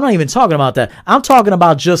all that. I'm not even talking about that. I'm talking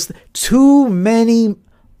about just too many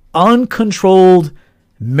uncontrolled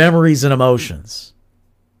memories and emotions.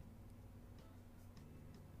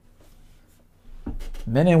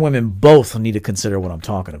 Men and women both need to consider what I'm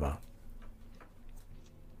talking about.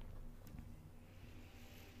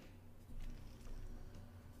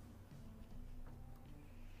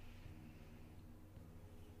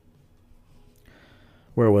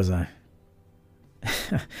 Where was I?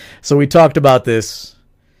 So we talked about this.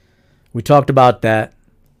 We talked about that.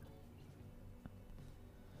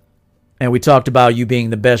 And we talked about you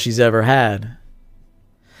being the best she's ever had.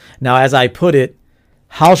 Now, as I put it,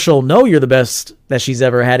 how she'll know you're the best that she's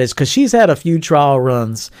ever had is because she's had a few trial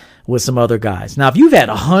runs with some other guys. Now, if you've had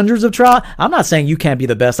hundreds of trials, I'm not saying you can't be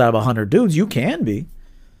the best out of 100 dudes. You can be.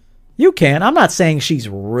 You can. I'm not saying she's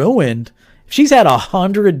ruined. If she's had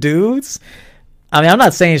 100 dudes, I mean, I'm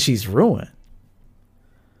not saying she's ruined.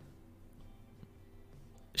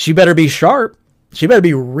 She better be sharp. She better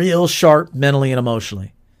be real sharp mentally and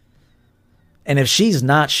emotionally. And if she's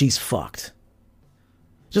not, she's fucked.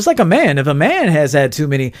 Just like a man. If a man has had too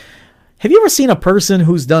many... Have you ever seen a person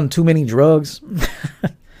who's done too many drugs?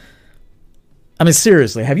 I mean,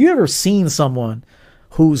 seriously. Have you ever seen someone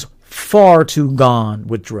who's far too gone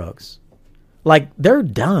with drugs? Like, they're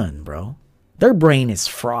done, bro. Their brain is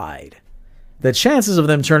fried. The chances of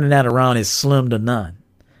them turning that around is slim to none.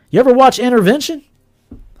 You ever watch Intervention?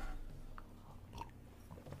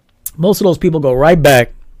 Most of those people go right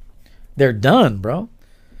back. They're done, bro.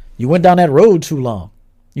 You went down that road too long.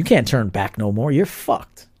 You can't turn back no more. You're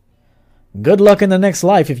fucked. Good luck in the next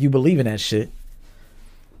life if you believe in that shit.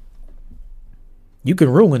 You can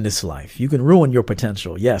ruin this life. You can ruin your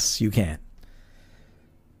potential. Yes, you can.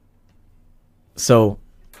 So,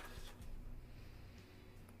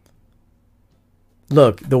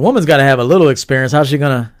 look, the woman's got to have a little experience. How's she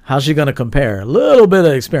gonna compare? A little bit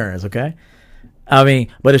of experience, okay? I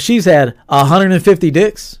mean, but if she's had 150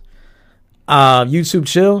 dicks, YouTube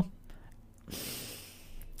chill,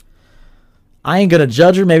 I ain't gonna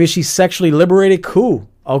judge her. Maybe she's sexually liberated. Cool.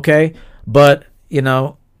 Okay. But, you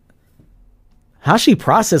know, how's she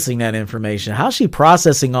processing that information? How's she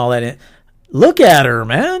processing all that? Look at her,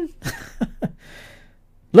 man.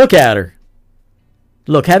 Look at her.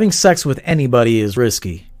 Look, having sex with anybody is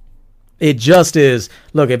risky. It just is.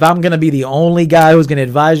 Look, if I'm going to be the only guy who's going to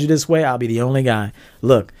advise you this way, I'll be the only guy.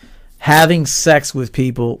 Look, having sex with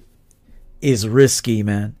people is risky,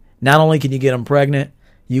 man. Not only can you get them pregnant,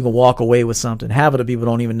 you can walk away with something. Half of the people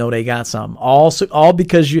don't even know they got something. All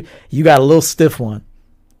because you got a little stiff one.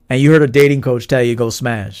 And you heard a dating coach tell you go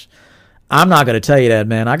smash. I'm not going to tell you that,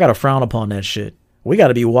 man. I got to frown upon that shit. We got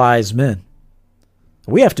to be wise men.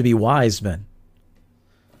 We have to be wise men.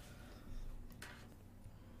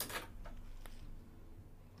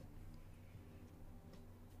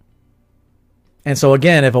 And so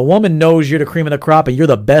again, if a woman knows you're the cream of the crop and you're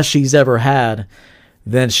the best she's ever had,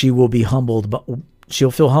 then she will be humbled. But she'll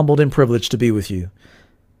feel humbled and privileged to be with you.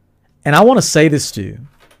 And I want to say this to you.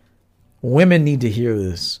 Women need to hear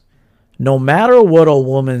this. No matter what a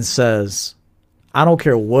woman says, I don't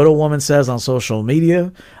care what a woman says on social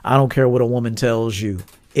media. I don't care what a woman tells you.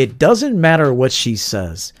 It doesn't matter what she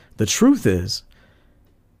says. The truth is,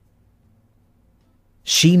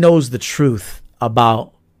 she knows the truth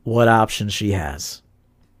about what options she has.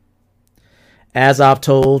 As I've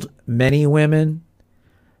told many women,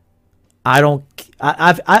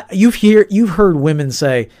 you've heard women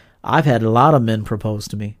say, I've had a lot of men propose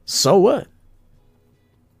to me. So what?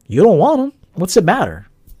 You don't want them. What's it matter?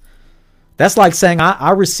 That's like saying I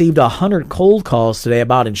received 100 cold calls today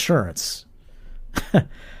about insurance. That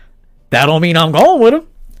don't mean I'm going with them.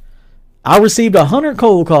 I received 100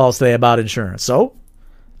 cold calls today about insurance. So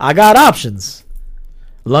I got options.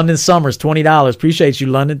 London Summers, $20. Appreciate you,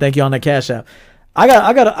 London. Thank you on that Cash App. I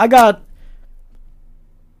got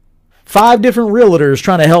 5 different realtors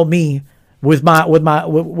trying to help me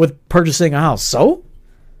with purchasing a house. So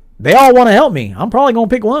they all want to help me. I'm probably going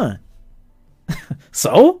to pick one.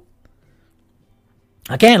 So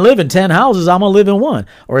I can't live in 10 houses. I'm going to live in one.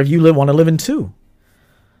 Or if you want to live in 2.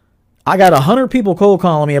 I got 100 people cold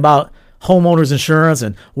calling me about homeowners insurance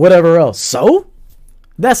and whatever else. So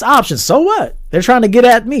that's options. So what? They're trying to get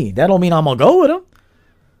at me. That don't mean I'm going to go with them.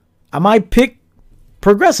 I might pick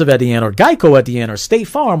Progressive at the end, or Geico at the end, or State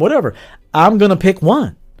Farm, whatever. I'm going to pick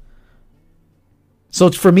one. So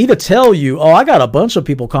for me to tell you, oh, I got a bunch of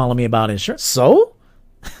people calling me about insurance. So?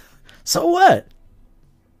 So what?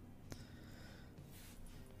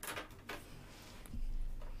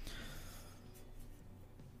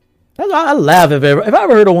 I laugh if I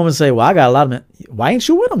ever heard a woman say, well, I got a lot of men. Why ain't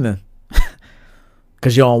you with them then?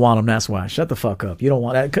 Because you don't want them, that's why. Shut the fuck up. You don't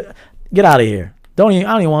want that. Get out of here. I don't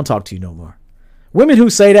even want to talk to you no more. Women who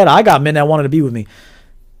say that, I got men that wanted to be with me.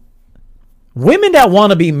 Women that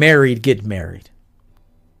want to be married get married.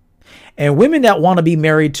 And women that want to be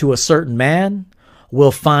married to a certain man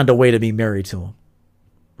will find a way to be married to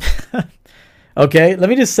him. Okay, let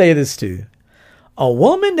me just say this to you. A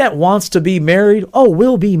woman that wants to be married,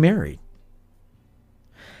 will be married.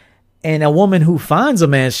 And a woman who finds a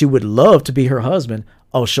man she would love to be her husband,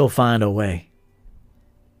 she'll find a way.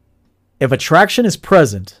 If attraction is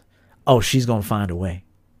present, she's going to find a way.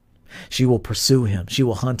 She will pursue him. She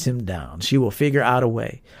will hunt him down. She will figure out a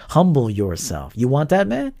way. Humble yourself. You want that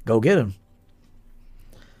man? Go get him.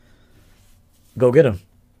 Go get him.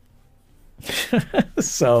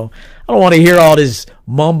 So I don't want to hear all this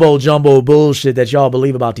mumbo jumbo bullshit that y'all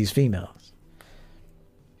believe about these females.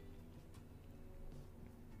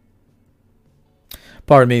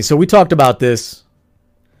 Pardon me. So we talked about this,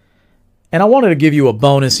 and I wanted to give you a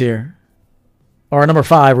bonus here, or number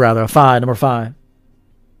 5 rather, number 5.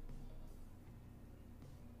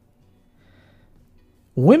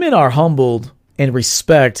 Women are humbled and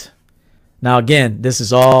respect. Now, again, this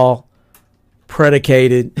is all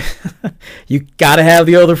predicated. You got to have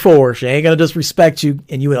the other 4. She ain't going to just respect you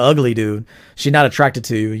and you an ugly dude. She's not attracted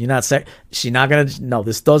to you. You're not she's not going to. No,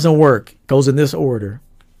 this doesn't work. Goes in this order.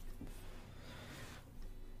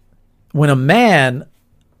 When a man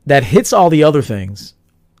that hits all the other things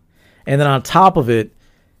and then on top of it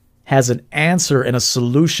has an answer and a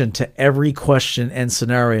solution to every question and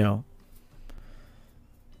scenario.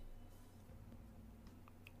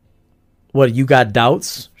 What, you got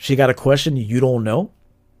doubts? She got a question you don't know?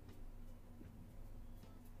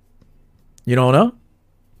 You don't know?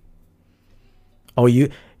 Oh,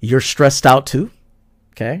 you're stressed out too?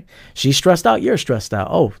 Okay. She's stressed out, you're stressed out.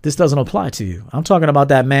 Oh, this doesn't apply to you. I'm talking about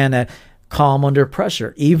that man that calm under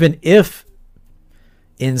pressure, even if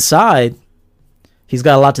inside he's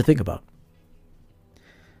got a lot to think about.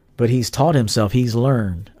 But he's taught himself, he's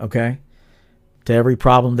learned, okay? To every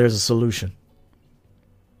problem, there's a solution.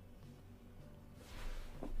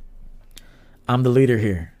 I'm the leader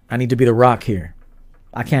here. I need to be the rock here.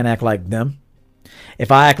 I can't act like them.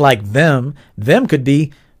 If I act like them could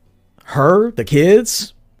be her, the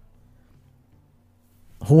kids.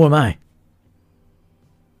 Who am I?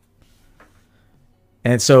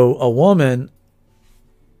 And so a woman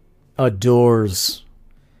adores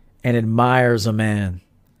and admires a man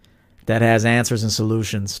that has answers and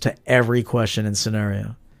solutions to every question and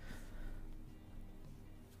scenario.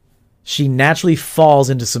 She naturally falls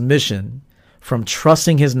into submission from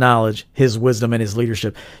trusting his knowledge, his wisdom, and his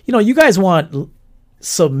leadership. You know, you guys want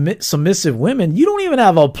submissive women. You don't even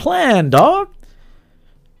have a plan, dog.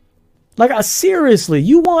 Like, seriously,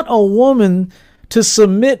 you want a woman to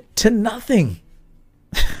submit to nothing.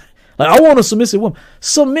 Like, I want a submissive woman.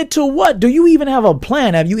 Submit to what? Do you even have a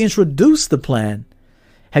plan? Have you introduced the plan?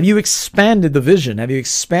 Have you expanded the vision? Have you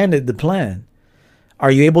expanded the plan?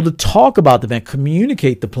 Are you able to talk about the plan,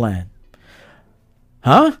 communicate the plan?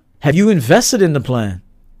 Huh? Have you invested in the plan?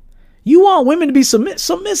 You want women to be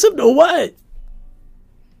submissive to what?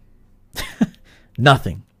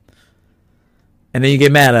 Nothing. And then you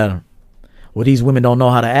get mad at them. Well, these women don't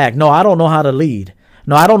know how to act. No, I don't know how to lead.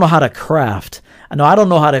 No, I don't know how to craft. No, I don't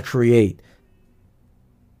know how to create.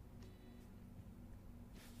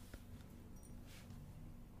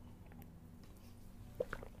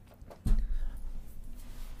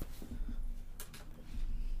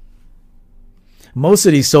 Most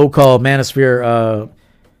of these so-called manosphere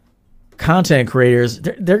content creators,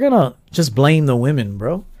 they're gonna just blame the women,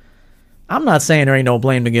 bro. I'm not saying there ain't no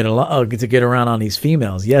blame to get around on these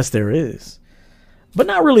females. Yes, there is, but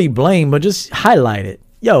not really blame, but just highlight it.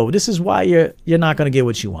 Yo, this is why you're not gonna get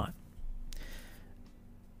what you want.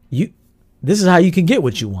 This is how you can get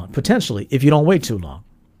what you want potentially if you don't wait too long.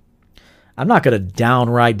 I'm not gonna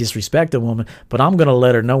downright disrespect a woman, but I'm gonna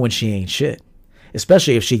let her know when she ain't shit,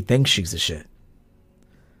 especially if she thinks she's the shit.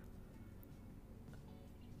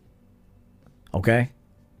 Okay?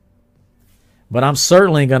 But I'm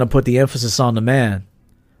certainly going to put the emphasis on the man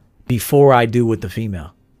before I do with the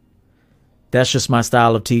female. That's just my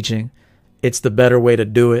style of teaching. It's the better way to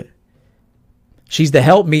do it. She's the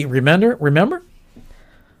helpmeet, remember?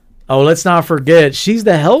 Oh, let's not forget, she's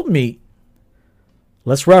the helpmeet.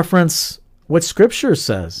 Let's reference what scripture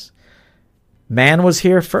says. Man was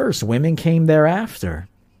here first. Women came thereafter.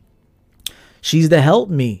 She's the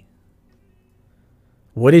helpmeet.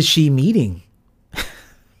 What is she meeting?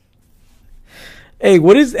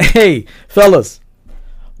 Hey, fellas,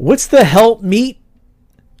 what's the helpmeet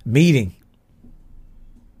meeting?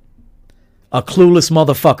 A clueless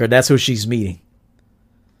motherfucker. That's who she's meeting.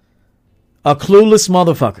 A clueless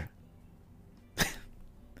motherfucker.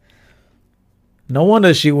 No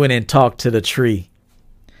wonder she went and talked to the tree.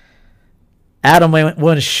 Adam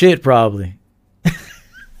wasn't shit, probably.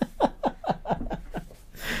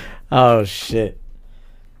 Oh, shit.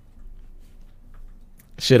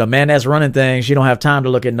 Shit, a man that's running things, you don't have time to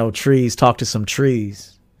look at no trees, talk to some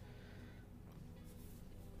trees.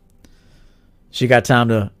 She got time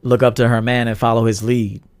to look up to her man and follow his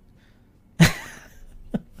lead.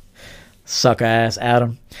 Sucker ass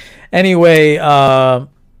Adam. Anyway, Vikram,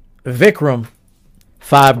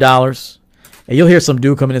 $5. And you'll hear some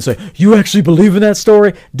dude come in and say, you actually believe in that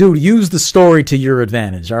story? Dude, use the story to your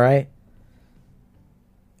advantage, all right?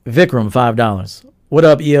 Vikram, $5. What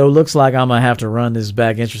up, EO? Looks like I'm going to have to run this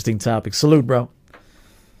back. Interesting topic. Salute, bro.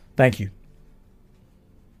 Thank you.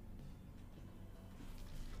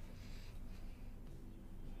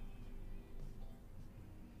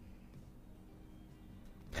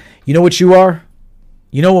 You know what you are?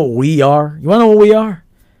 You know what we are? You want to know what we are?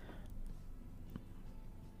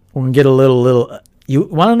 We're going to get a little. You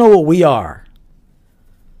want to know what we are?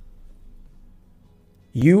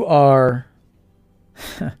 You are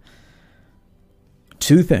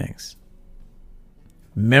two things.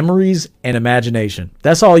 Memories and imagination.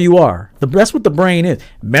 That's all you are. That's what the brain is.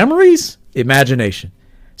 Memories, imagination.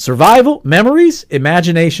 Survival, memories,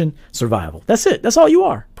 imagination, survival. That's it. That's all you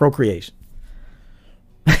are. Procreation.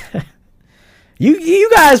 You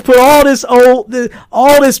guys put all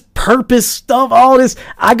this purpose stuff, all this,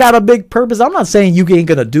 I got a big purpose. I'm not saying you ain't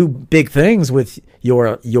gonna do big things with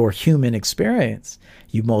your human experience.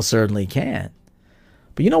 You most certainly can.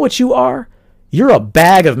 But you know what you are? You're a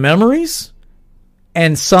bag of memories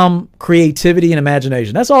and some creativity and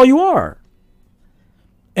imagination. That's all you are.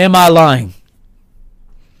 Am I lying?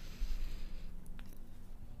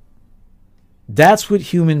 That's what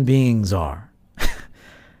human beings are.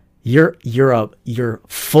 You're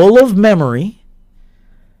full of memory,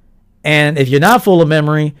 and if you're not full of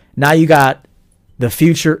memory, now you got the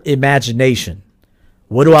future imagination.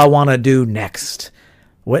 What do I want to do next?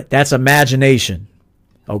 That's imagination.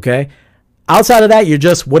 Okay? Outside of that, you're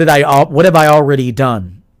just what have I already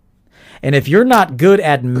done? And if you're not good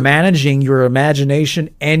at managing your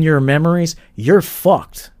imagination and your memories, you're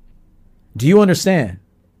fucked. Do you understand?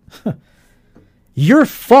 You're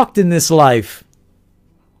fucked in this life.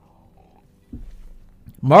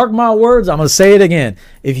 Mark my words, I'm going to say it again.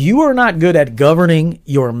 If you are not good at governing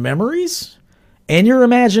your memories and your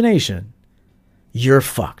imagination, you're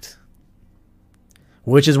fucked.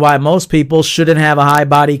 Which is why most people shouldn't have a high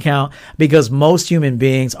body count, because most human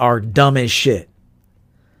beings are dumb as shit.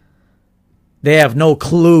 They have no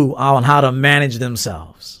clue on how to manage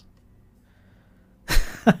themselves.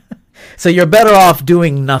 So you're better off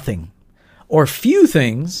doing nothing or few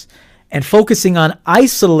things and focusing on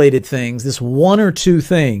isolated things, this one or two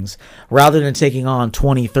things, rather than taking on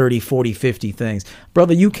 20, 30, 40, 50 things.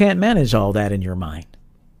 Brother, you can't manage all that in your mind.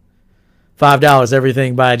 $5,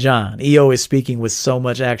 Everything by John. EO is speaking with so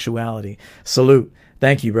much actuality. Salute.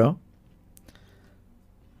 Thank you, bro.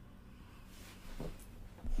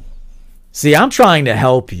 See, I'm trying to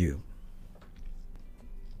help you.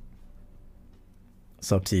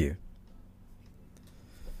 It's up to you.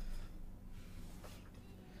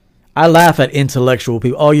 I laugh at intellectual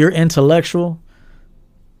people. Oh, you're intellectual?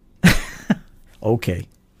 Okay.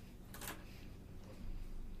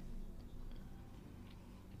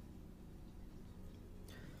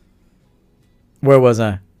 Where was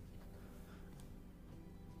I?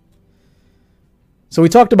 So we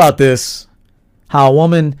talked about this, how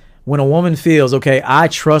when a woman feels, okay, I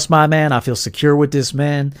trust my man, I feel secure with this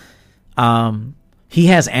man, he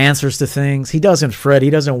has answers to things, he doesn't fret, he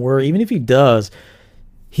doesn't worry, even if he does,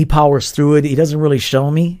 he powers through it. He doesn't really show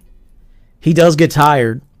me. He does get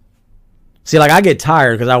tired. See, like I get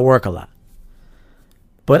tired because I work a lot.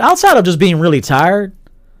 But outside of just being really tired,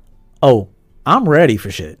 oh, I'm ready for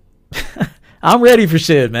shit. I'm ready for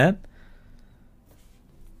shit, man.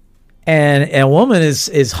 And a woman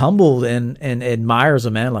is humbled and admires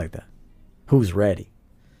a man like that, who's ready.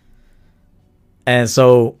 And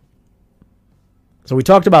so we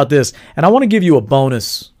talked about this, and I want to give you a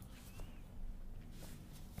bonus.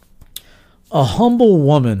 A humble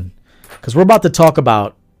woman, because we're about to talk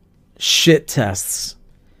about shit tests.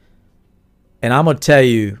 And I'm going to tell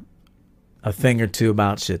you a thing or two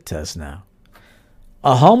about shit test now.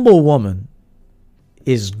 A humble woman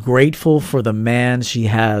is grateful for the man she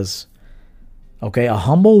has. Okay, a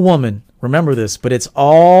humble woman, remember this, but it's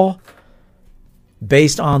all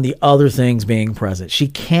based on the other things being present. She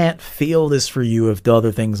can't feel this for you if the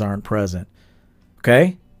other things aren't present.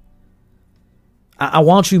 Okay? I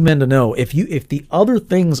want you men to know, if the other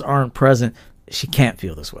things aren't present, she can't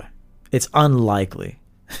feel this way. It's unlikely.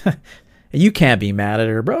 You can't be mad at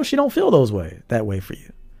her, bro. She don't feel that way for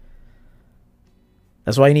you.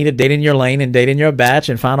 That's why you need to date in your lane and date in your batch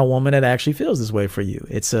and find a woman that actually feels this way for you.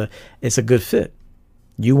 It's a good fit.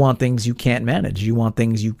 You want things you can't manage. You want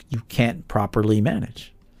things you can't properly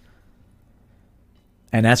manage.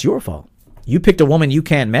 And that's your fault. You picked a woman you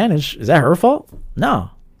can't manage. Is that her fault?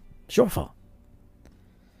 No, it's your fault.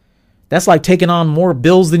 That's like taking on more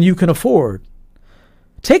bills than you can afford.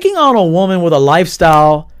 Taking on a woman with a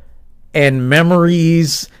lifestyle and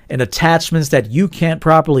memories and attachments that you can't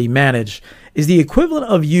properly manage is the equivalent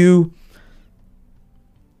of you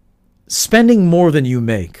spending more than you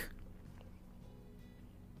make.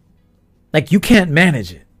 Like, you can't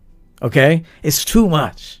manage it. Okay? It's too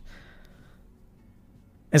much.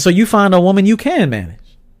 And so you find a woman you can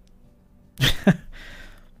manage.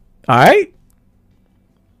 All right?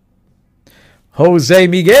 Jose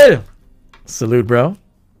Miguel. Salute, bro.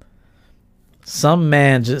 Some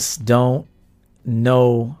men just don't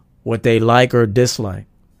know what they like or dislike.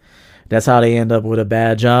 That's how they end up with a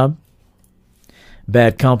bad job,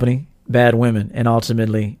 bad company, bad women, and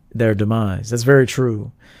ultimately their demise. That's very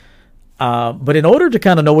true. But in order to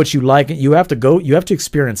kind of know what you like, you have to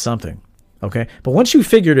experience something. Okay. But once you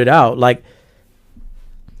figured it out, like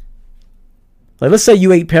let's say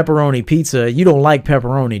you ate pepperoni pizza. You don't like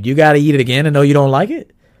pepperoni. Do you got to eat it again and know you don't like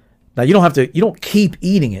it? Now you don't keep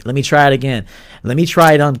eating it. Let me try it again. Let me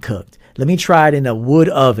try it uncooked. Let me try it in a wood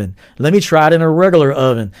oven. Let me try it in a regular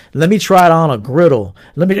oven. Let me try it on a griddle.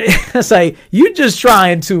 Let me say, you just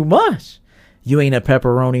trying too much. You ain't a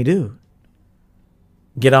pepperoni dude.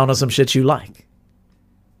 Get on to some shit you like.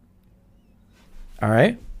 All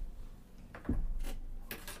right.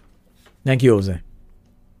 Thank you, Jose.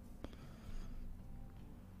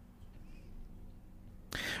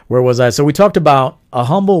 Where was I? So we talked about a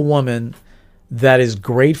humble woman that is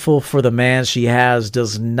grateful for the man she has,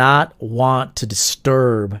 does not want to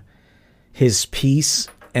disturb his peace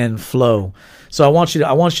and flow. So I want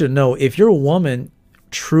you to know, if your woman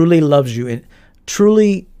truly loves you and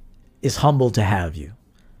truly is humble to have you,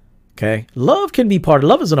 okay? Love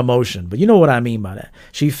is an emotion, but you know what I mean by that.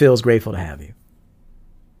 She feels grateful to have you.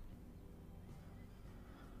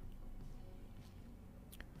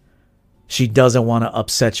 She doesn't want to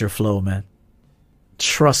upset your flow, man.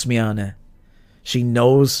 Trust me on that. She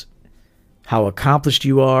knows how accomplished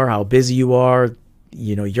you are, how busy you are,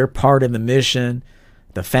 your part in the mission,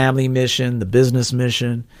 the family mission, the business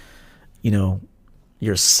mission,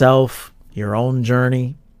 yourself, your own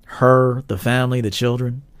journey, her, the family, the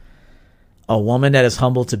children. A woman that is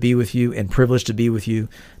humble to be with you and privileged to be with you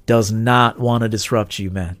does not want to disrupt you,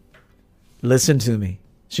 man. Listen to me.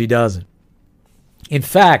 She doesn't. In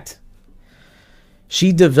fact,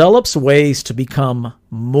 she develops ways to become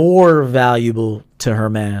more valuable to her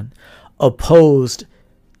man, opposed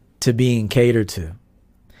to being catered to.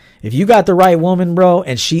 If you got the right woman, bro,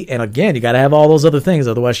 and again, you got to have all those other things,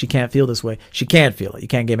 otherwise she can't feel this way. She can't feel it. You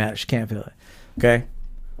can't get mad at her. She can't feel it. Okay?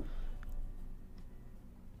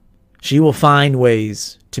 She will find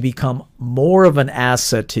ways to become more of an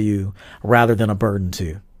asset to you rather than a burden to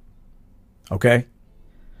you. Okay?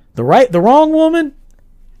 The wrong woman,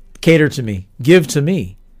 cater to me. Give to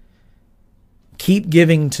me. Keep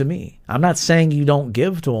giving to me. I'm not saying you don't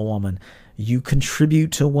give to a woman. You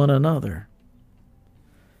contribute to one another.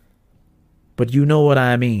 But you know what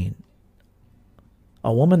I mean.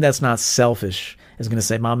 A woman that's not selfish is going to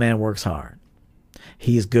say, my man works hard.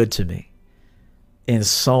 He's good to me in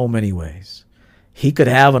so many ways. He could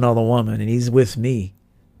have another woman and he's with me.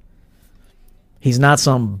 He's not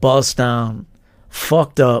some bust down,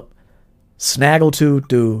 fucked up, snaggletooth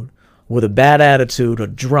dude with a bad attitude or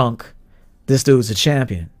drunk. This dude's a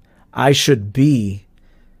champion. I got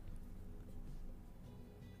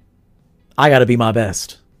to be my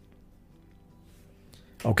best.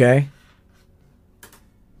 Okay?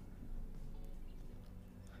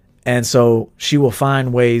 And so she will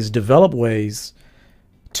find ways, develop ways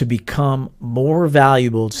to become more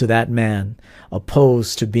valuable to that man,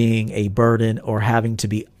 opposed to being a burden or having to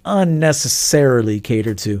be unnecessarily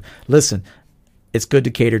catered to. Listen, it's good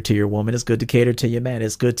to cater to your woman. It's good to cater to your man.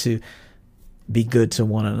 It's good to be good to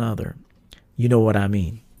one another. You know what I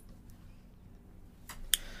mean.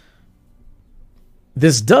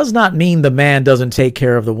 This does not mean the man doesn't take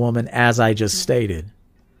care of the woman, as I just stated.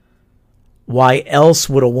 Why else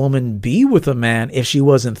would a woman be with a man if she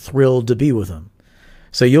wasn't thrilled to be with him?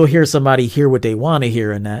 So you'll hear somebody hear what they want to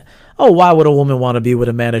hear in that. Oh, why would a woman want to be with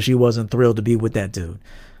a man if she wasn't thrilled to be with that dude?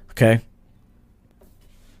 Okay.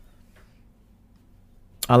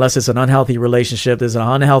 Unless it's an unhealthy relationship, there's an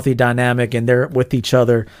unhealthy dynamic and they're with each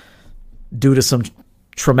other due to some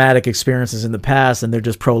traumatic experiences in the past and they're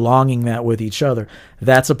just prolonging that with each other.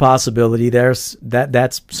 That's a possibility.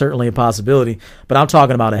 That's certainly a possibility. But I'm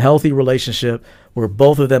talking about a healthy relationship where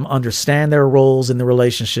both of them understand their roles in the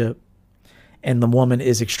relationship and the woman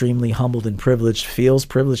is extremely humbled and privileged, feels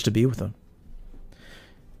privileged to be with him.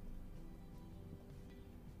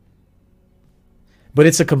 But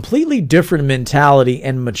it's a completely different mentality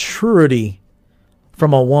and maturity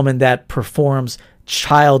from a woman that performs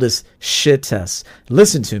childish shit tests.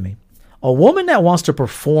 Listen to me. A woman that wants to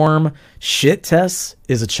perform shit tests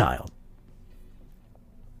is a child.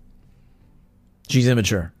 She's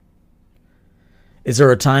immature. Is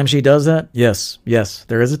there a time she does that? Yes,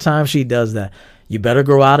 there is a time she does that. You better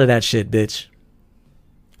grow out of that shit, bitch.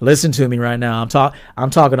 Listen to me right now. I'm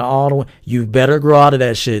talking to all the women. You better grow out of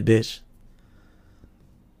that shit, bitch.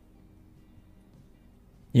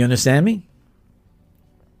 You understand me?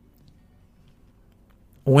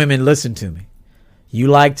 Women, listen to me. You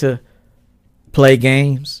like to play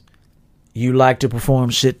games. You like to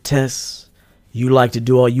perform shit tests. You like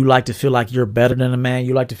to feel like you're better than a man.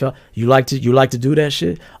 You like to do that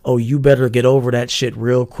shit. Oh, you better get over that shit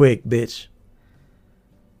real quick, bitch.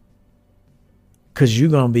 Cause you're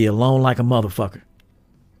gonna be alone like a motherfucker.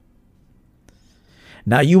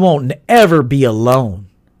 Now you won't ever be alone.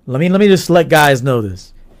 Let me just let guys know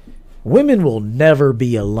this. Women will never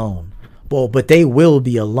be alone. Well, but they will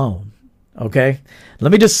be alone. Okay?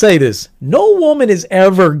 Let me just say this. No woman is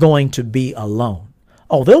ever going to be alone.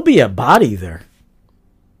 Oh, there'll be a body there.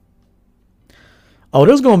 Oh,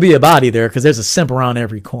 there's going to be a body there because there's a simp around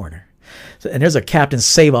every corner. And there's a Captain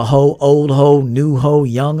Save a Hoe, old hoe, new hoe,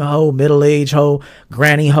 young hoe, middle-aged hoe,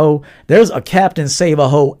 granny hoe. There's a Captain Save a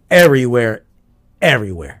Hoe everywhere.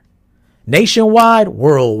 Everywhere. Nationwide,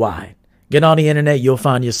 worldwide. Get on the internet, you'll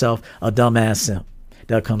find yourself a dumbass simp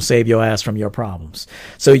that'll come save your ass from your problems.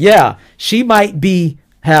 So yeah, she might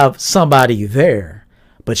have somebody there,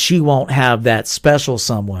 but she won't have that special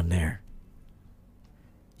someone there.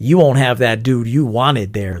 You won't have that dude you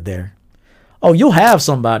wanted there. Oh, you'll have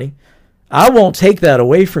somebody. I won't take that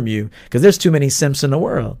away from you because there's too many simps in the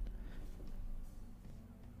world.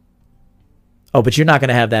 Oh, but you're not going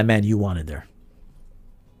to have that man you wanted there.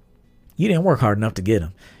 You didn't work hard enough to get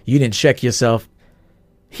him. You didn't check yourself.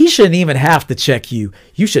 He shouldn't even have to check you.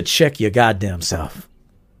 You should check your goddamn self.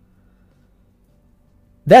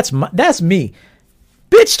 That's me.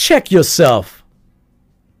 Bitch, check yourself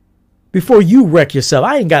before you wreck yourself.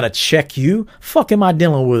 I ain't got to check you. Fuck, am I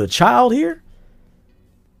dealing with a child here?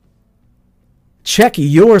 Check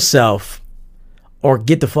yourself or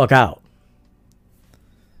get the fuck out.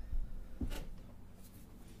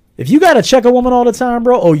 If you got to check a woman all the time,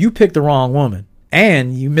 bro, oh, you picked the wrong woman.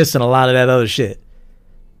 And you missing a lot of that other shit.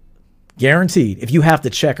 Guaranteed. If you have to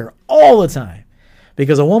check her all the time.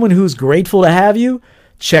 Because a woman who's grateful to have you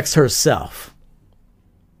checks herself.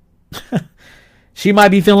 She might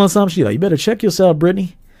be feeling something. She's like, you better check yourself,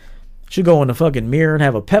 Brittany. She'll go in the fucking mirror and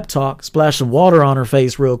have a pep talk. Splash some water on her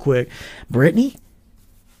face real quick. Brittany,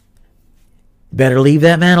 better leave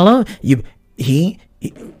that man alone. You're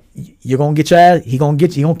gonna get your ass. He gonna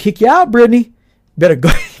kick you out, Brittany. Better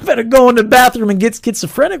go in the bathroom and get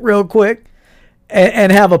schizophrenic real quick,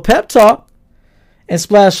 and have a pep talk, and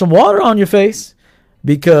splash some water on your face,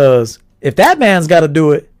 because if that man's got to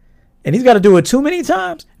do it, and he's got to do it too many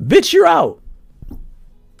times, bitch, you're out.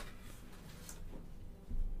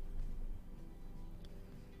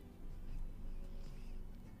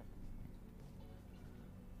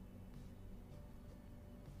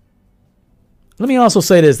 Let me also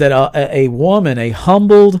say this, that a woman, a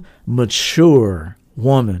humbled, mature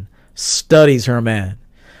woman, studies her man.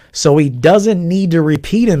 So he doesn't need to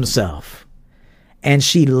repeat himself. And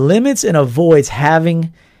she limits and avoids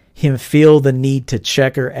having him feel the need to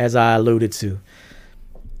check her, as I alluded to.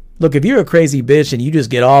 Look, if you're a crazy bitch and you just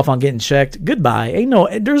get off on getting checked, goodbye.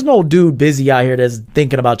 There's no dude busy out here that's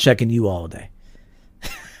thinking about checking you all day.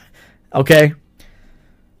 Okay?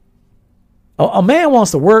 A man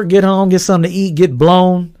wants to work, get home, get something to eat, get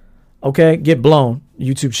blown. Okay, get blown.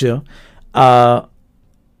 YouTube chill.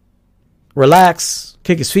 Relax,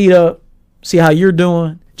 kick his feet up, see how you're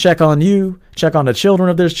doing, check on you, check on the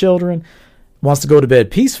children if there's children. Wants to go to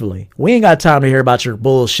bed peacefully. We ain't got time to hear about your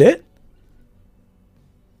bullshit.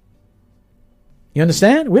 You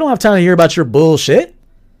understand? We don't have time to hear about your bullshit.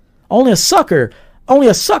 Only a sucker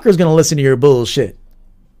is going to listen to your bullshit.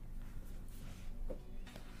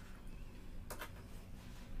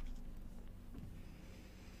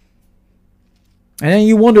 And then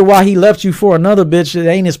you wonder why he left you for another bitch that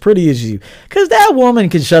ain't as pretty as you. Because that woman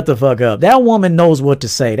can shut the fuck up. That woman knows what to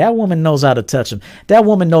say. That woman knows how to touch him. That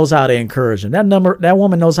woman knows how to encourage him. That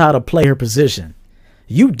woman knows how to play her position.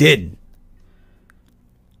 You didn't.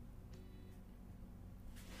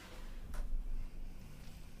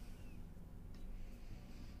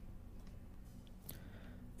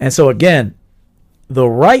 And so again, the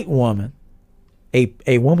right woman,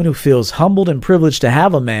 a woman who feels humbled and privileged to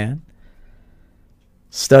have a man,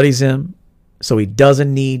 studies him so he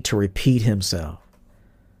doesn't need to repeat himself.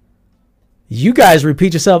 You guys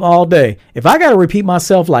repeat yourself all day. If I got to repeat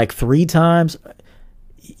myself like 3 times,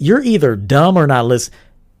 you're either dumb or not listening.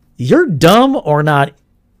 You're dumb or not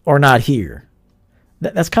here.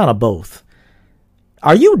 That's kind of both.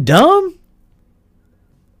 Are you dumb?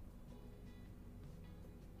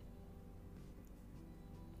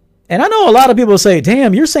 And I know a lot of people say,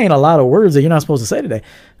 damn, you're saying a lot of words that you're not supposed to say today.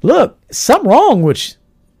 Look, something wrong with you.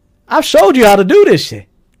 I've showed you how to do this shit.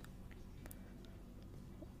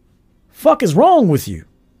 Fuck is wrong with you?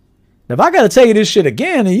 Now, if I got to tell you this shit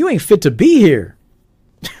again, then you ain't fit to be here.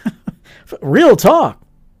 Real talk.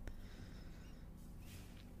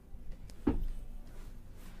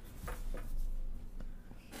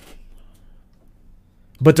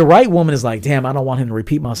 But the right woman is like, damn, I don't want him to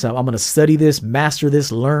repeat myself. I'm going to study this, master this,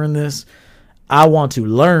 learn this. I want to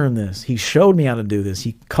learn this. He showed me how to do this.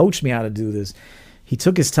 He coached me how to do this. He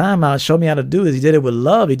took his time out, showed me how to do this. He did it with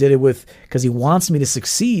love. He did it because he wants me to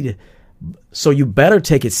succeed. So you better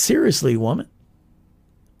take it seriously, woman.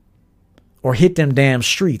 Or hit them damn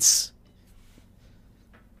streets.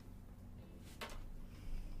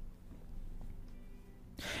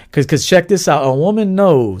 Because check this out. A woman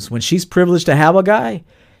knows when she's privileged to have a guy,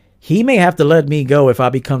 he may have to let me go if I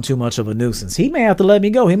become too much of a nuisance. He may have to let me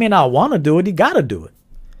go. He may not want to do it. He got to do it.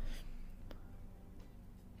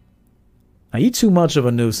 Now, you too much of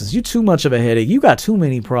a nuisance. You too much of a headache. You got too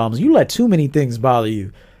many problems. You let too many things bother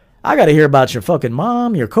you. I got to hear about your fucking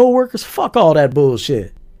mom, your coworkers. Fuck all that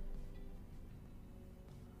bullshit.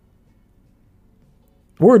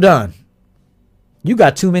 We're done. You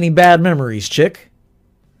got too many bad memories, chick.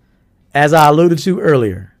 As I alluded to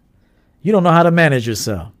earlier, you don't know how to manage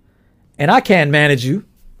yourself. And I can't manage you.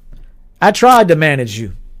 I tried to manage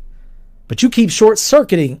you. But you keep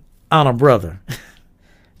short-circuiting on a brother.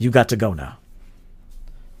 You got to go now.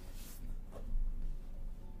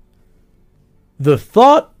 The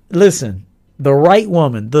right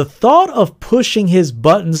woman, the thought of pushing his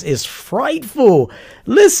buttons is frightful.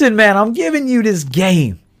 Listen, man, I'm giving you this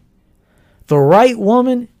game. The right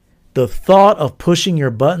woman, the thought of pushing your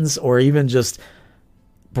buttons or even just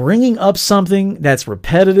bringing up something that's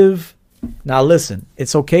repetitive. Now, listen,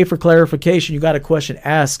 it's okay for clarification. You got a question,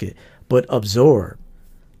 ask it, but absorb,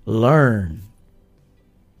 learn.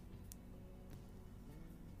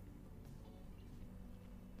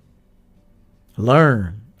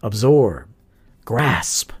 Learn, absorb,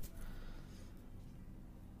 grasp,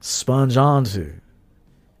 sponge onto,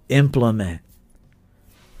 implement.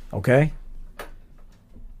 Okay?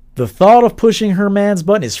 The thought of pushing her man's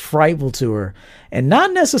button is frightful to her, and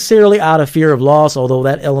not necessarily out of fear of loss, although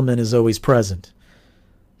that element is always present,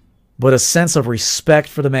 but a sense of respect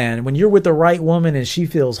for the man. When you're with the right woman and she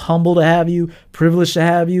feels humble to have you, privileged to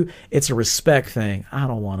have you, it's a respect thing. I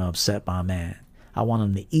don't want to upset my man. I want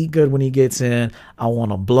him to eat good when he gets in. I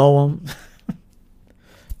want to blow him.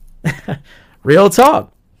 Real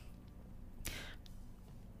talk.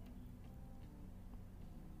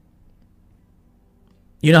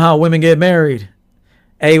 You know how women get married?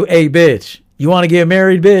 Hey, bitch. You want to get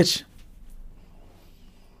married, bitch?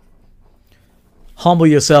 Humble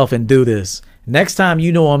yourself and do this. Next time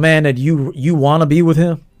you know a man that you want to be with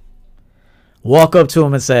him, walk up to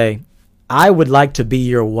him and say, I would like to be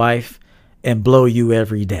your wife and blow you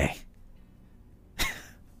every day.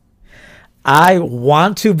 I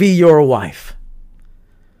want to be your wife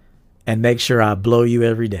and make sure I blow you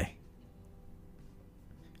every day.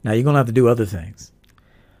 Now you're going to have to do other things.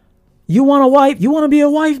 You want a wife? You want to be a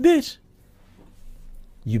wife, bitch?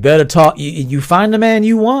 You better talk. You find the man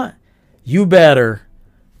you want. You better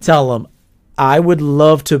tell him, I would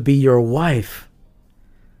love to be your wife.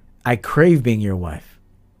 I crave being your wife.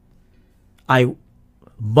 I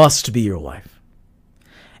must be your wife.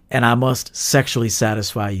 And I must sexually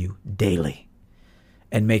satisfy you daily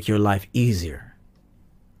and make your life easier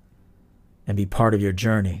and be part of your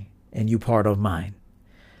journey and you part of mine.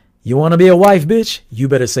 You want to be a wife, bitch? You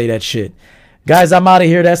better say that shit. Guys, I'm out of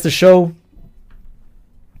here. That's the show.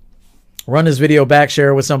 Run this video back, share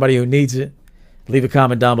it with somebody who needs it. Leave a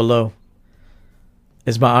comment down below.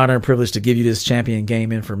 It's my honor and privilege to give you this champion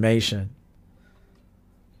game information.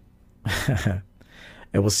 And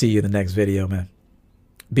we'll see you in the next video, man.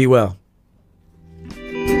 Be well.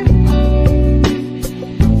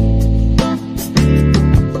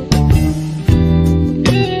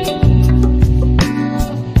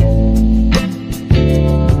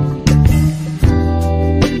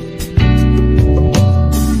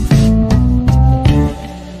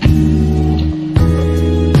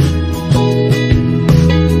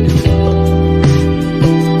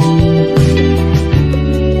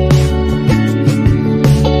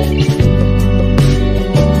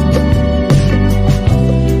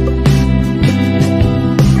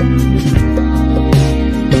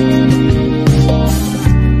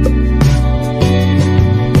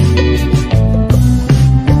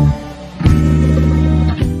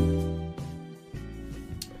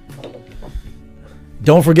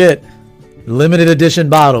 Don't forget, limited edition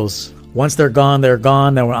bottles. Once they're gone, they're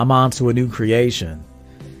gone. Then I'm on to a new creation.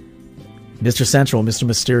 Mr. Central, Mr.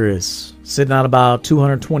 Mysterious. Sitting on about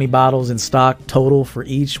 220 bottles in stock total for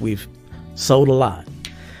each. We've sold a lot.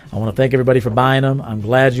 I want to thank everybody for buying them. I'm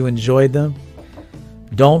glad you enjoyed them.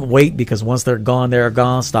 Don't wait, because once they're gone, they're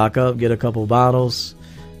gone. Stock up, get a couple bottles.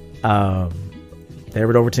 The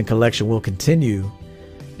Everett Overton collection will continue,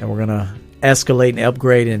 and we're going to escalate and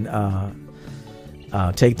upgrade and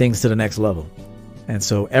take things to the next level. And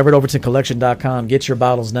so EverettOvertonCollection.com. Get your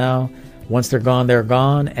bottles now. Once they're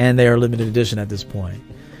gone, and they are limited edition at this point.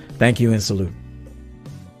 Thank you and salute.